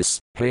 iti, this,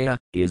 haya,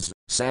 is,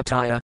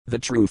 satya, the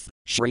truth,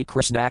 Shri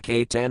Krishna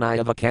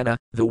Caitanya Vakana,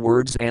 the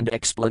words and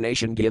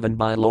explanation given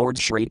by Lord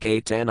Shri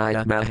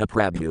Caitanya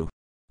Mahaprabhu.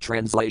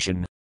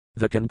 Translation.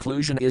 The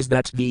conclusion is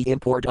that the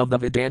import of the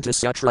Vedanta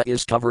Sutra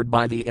is covered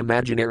by the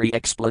imaginary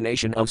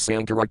explanation of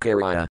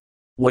Sankaracharya.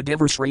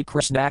 Whatever Sri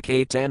Krishna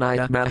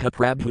Caitanya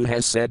Mahaprabhu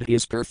has said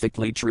is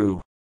perfectly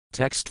true.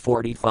 Text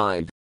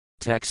 45.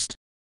 Text.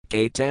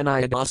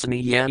 Caitanya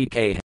Dasani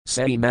Yanike,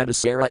 Seti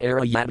Madasara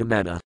Era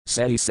Yadamada,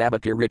 Seti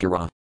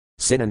Sabakarikara.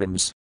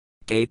 Synonyms.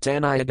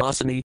 Caitanya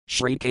Dasani,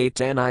 Sri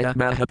Caitanya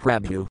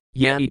Mahaprabhu,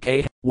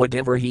 Yanike,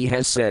 whatever he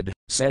has said,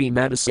 Seti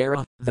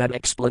Madasara, that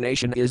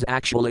explanation is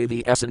actually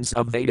the essence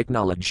of Vedic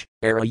knowledge,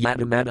 Era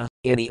Yadamada,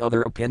 any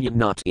other opinion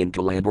not in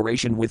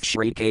collaboration with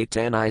Sri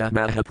Caitanya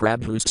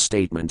Mahaprabhu's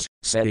statement,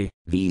 Seti,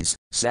 these,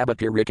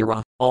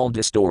 Sabakarikara, all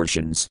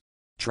distortions.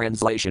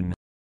 Translation.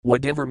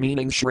 Whatever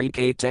meaning Sri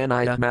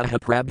Caitanya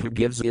Mahaprabhu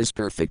gives is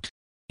perfect.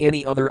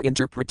 Any other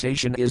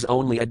interpretation is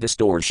only a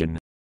distortion.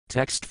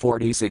 Text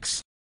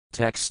 46.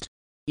 Text.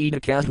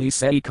 Idakahi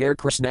Seti Kar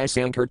Krishna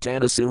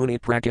Sankirtana Suni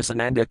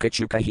Prakasananda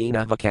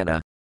Kachukahina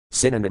Vakana.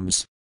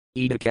 Synonyms.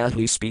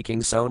 Idakahi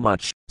speaking so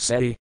much,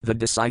 Seti, the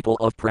disciple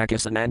of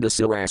Prakasananda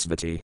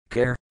Sarasvati,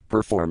 Kar,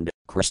 performed,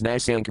 Krishna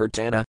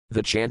Sankirtana,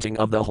 the chanting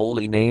of the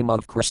holy name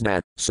of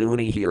Krishna,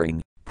 Suni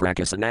hearing,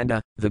 Prakasananda,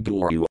 the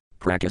Guru,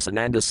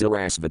 Prakasananda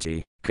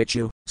Sarasvati,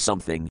 Kachu,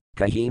 something,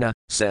 Kahina,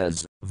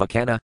 says,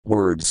 Vakana,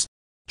 words.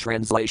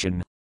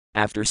 Translation.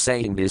 After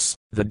saying this,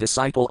 the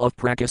disciple of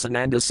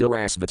Prakasananda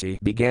Sarasvati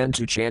began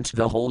to chant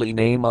the holy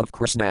name of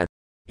Krishna.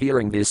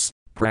 Hearing this,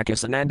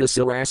 Prakasananda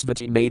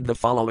Sarasvati made the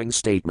following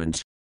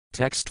statement.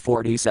 Text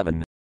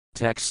 47.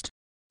 Text.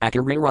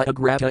 Akarira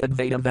agrata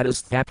advaita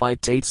vedas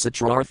thapaitate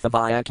satrartha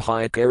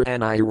vyakhayakar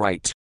and I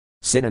write.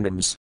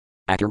 Synonyms.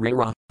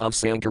 Akarira, of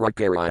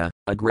Sankaracharya,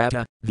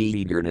 agrata, the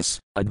eagerness,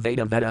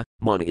 advaita veda,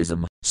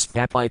 monism,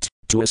 sthapite,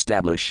 to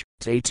establish,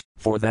 tate,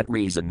 for that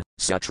reason,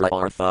 Sutra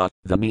Artha,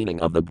 the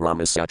meaning of the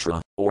Brahma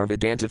Sutra, or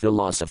Vedanta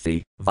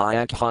philosophy,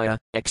 Vyakhya,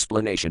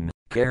 explanation,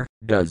 Kar,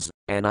 does,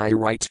 and I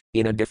write,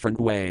 in a different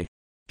way.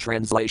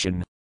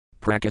 Translation.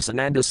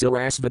 Prakasananda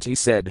Sarasvati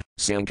said,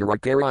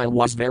 Sankaracharya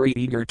was very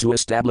eager to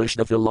establish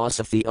the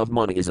philosophy of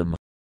monism.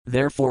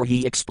 Therefore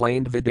he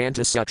explained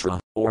Vedanta Sutra,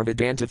 or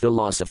Vedanta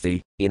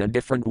philosophy, in a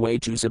different way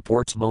to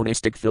support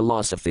monistic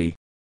philosophy.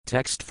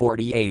 Text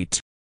 48.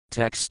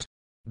 Text.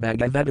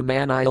 Bhagavata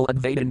Manil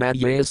Advaita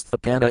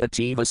Madhyasthapana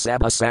Ativa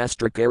Sabha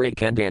Sastrakari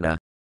Kandana.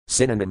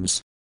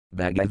 Synonyms.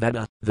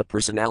 Bhagavata, the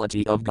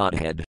personality of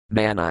Godhead,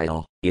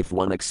 Manil, if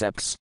one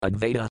accepts,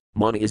 Advaita,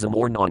 monism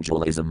or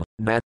non-dualism,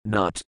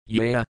 not,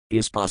 yeah,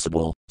 is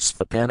possible,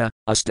 Sthapana,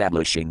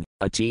 establishing,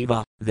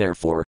 Ativa,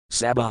 therefore,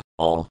 Sabha,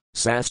 all,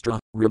 Sastra,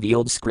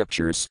 revealed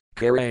scriptures,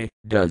 Kare,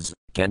 does,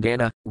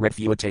 Kandana,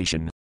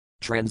 refutation.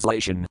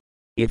 Translation.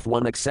 If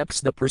one accepts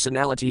the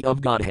personality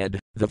of Godhead,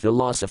 the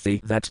philosophy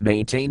that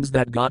maintains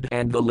that God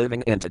and the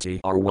living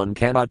entity are one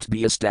cannot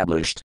be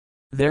established.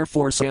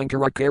 Therefore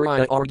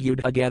Sankaracharya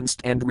argued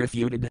against and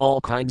refuted all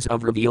kinds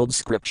of revealed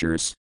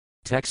scriptures.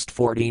 Text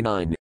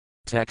 49.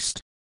 Text.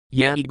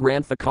 Yani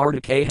Grantha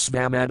Kartike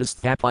Svamadas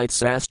Thapite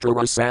Sastra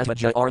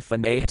Rasavaja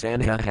Arthaneh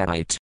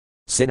Tanhahite.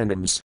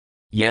 Synonyms.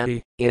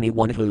 Yani,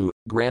 anyone who,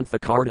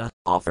 Granthakarta,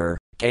 author,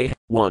 K,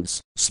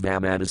 once,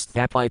 Svamadas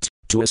Thapite,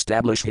 to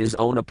establish his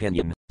own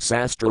opinion,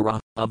 Sastra,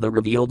 of the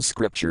revealed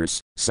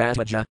scriptures,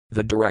 Savaja,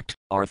 the direct,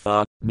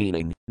 Artha,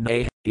 meaning,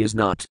 ne, is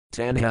not,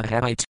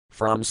 Tanhahite,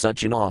 from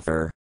such an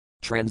author.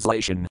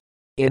 Translation.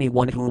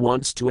 Anyone who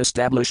wants to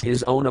establish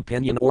his own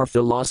opinion or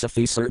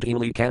philosophy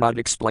certainly cannot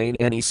explain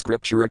any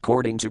scripture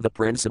according to the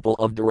principle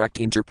of direct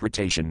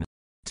interpretation.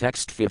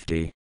 Text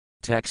 50.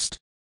 Text.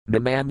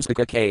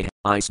 Mimamsaka K,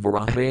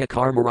 Isvarahaya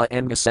Karmara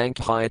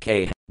Angasankhaya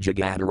K,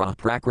 Jagadara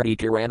Prakriti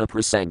Kirana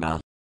Prasanga.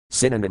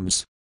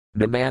 Synonyms.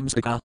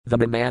 Mimamsaka, the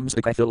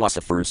Mimamsaka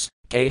philosophers,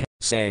 K,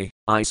 say,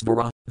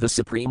 Isvara, the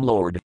Supreme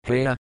Lord,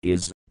 Haya,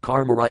 is,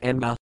 Karmara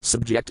Anga,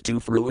 subject to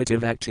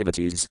fruitive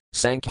activities.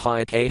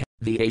 Sankhya,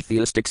 the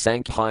atheistic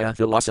Sankhya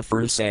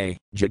philosophers say,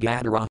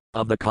 Jagadhara,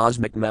 of the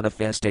cosmic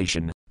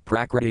manifestation,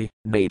 Prakriti,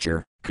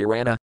 nature,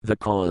 Karana, the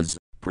cause,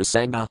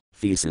 Prasanga,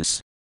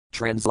 thesis.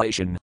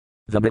 Translation.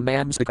 The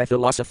Mimamsaka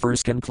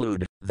philosophers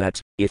conclude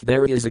that, if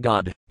there is a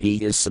God,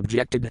 he is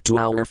subjected to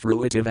our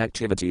fruitive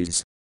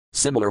activities.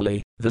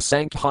 Similarly, the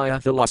Sankhya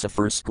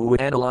philosophers who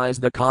analyze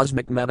the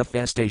cosmic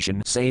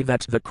manifestation say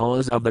that the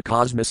cause of the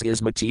cosmos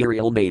is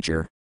material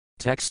nature.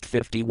 Text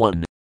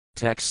 51.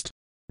 Text.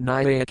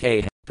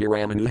 Nayaka,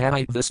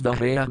 Piramanuhai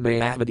Visvahaya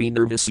Mayavadi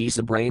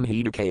Nervasisa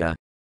Brahmhidakaya.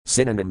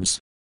 Synonyms.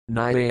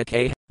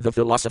 Nayaka, the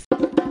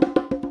philosopher.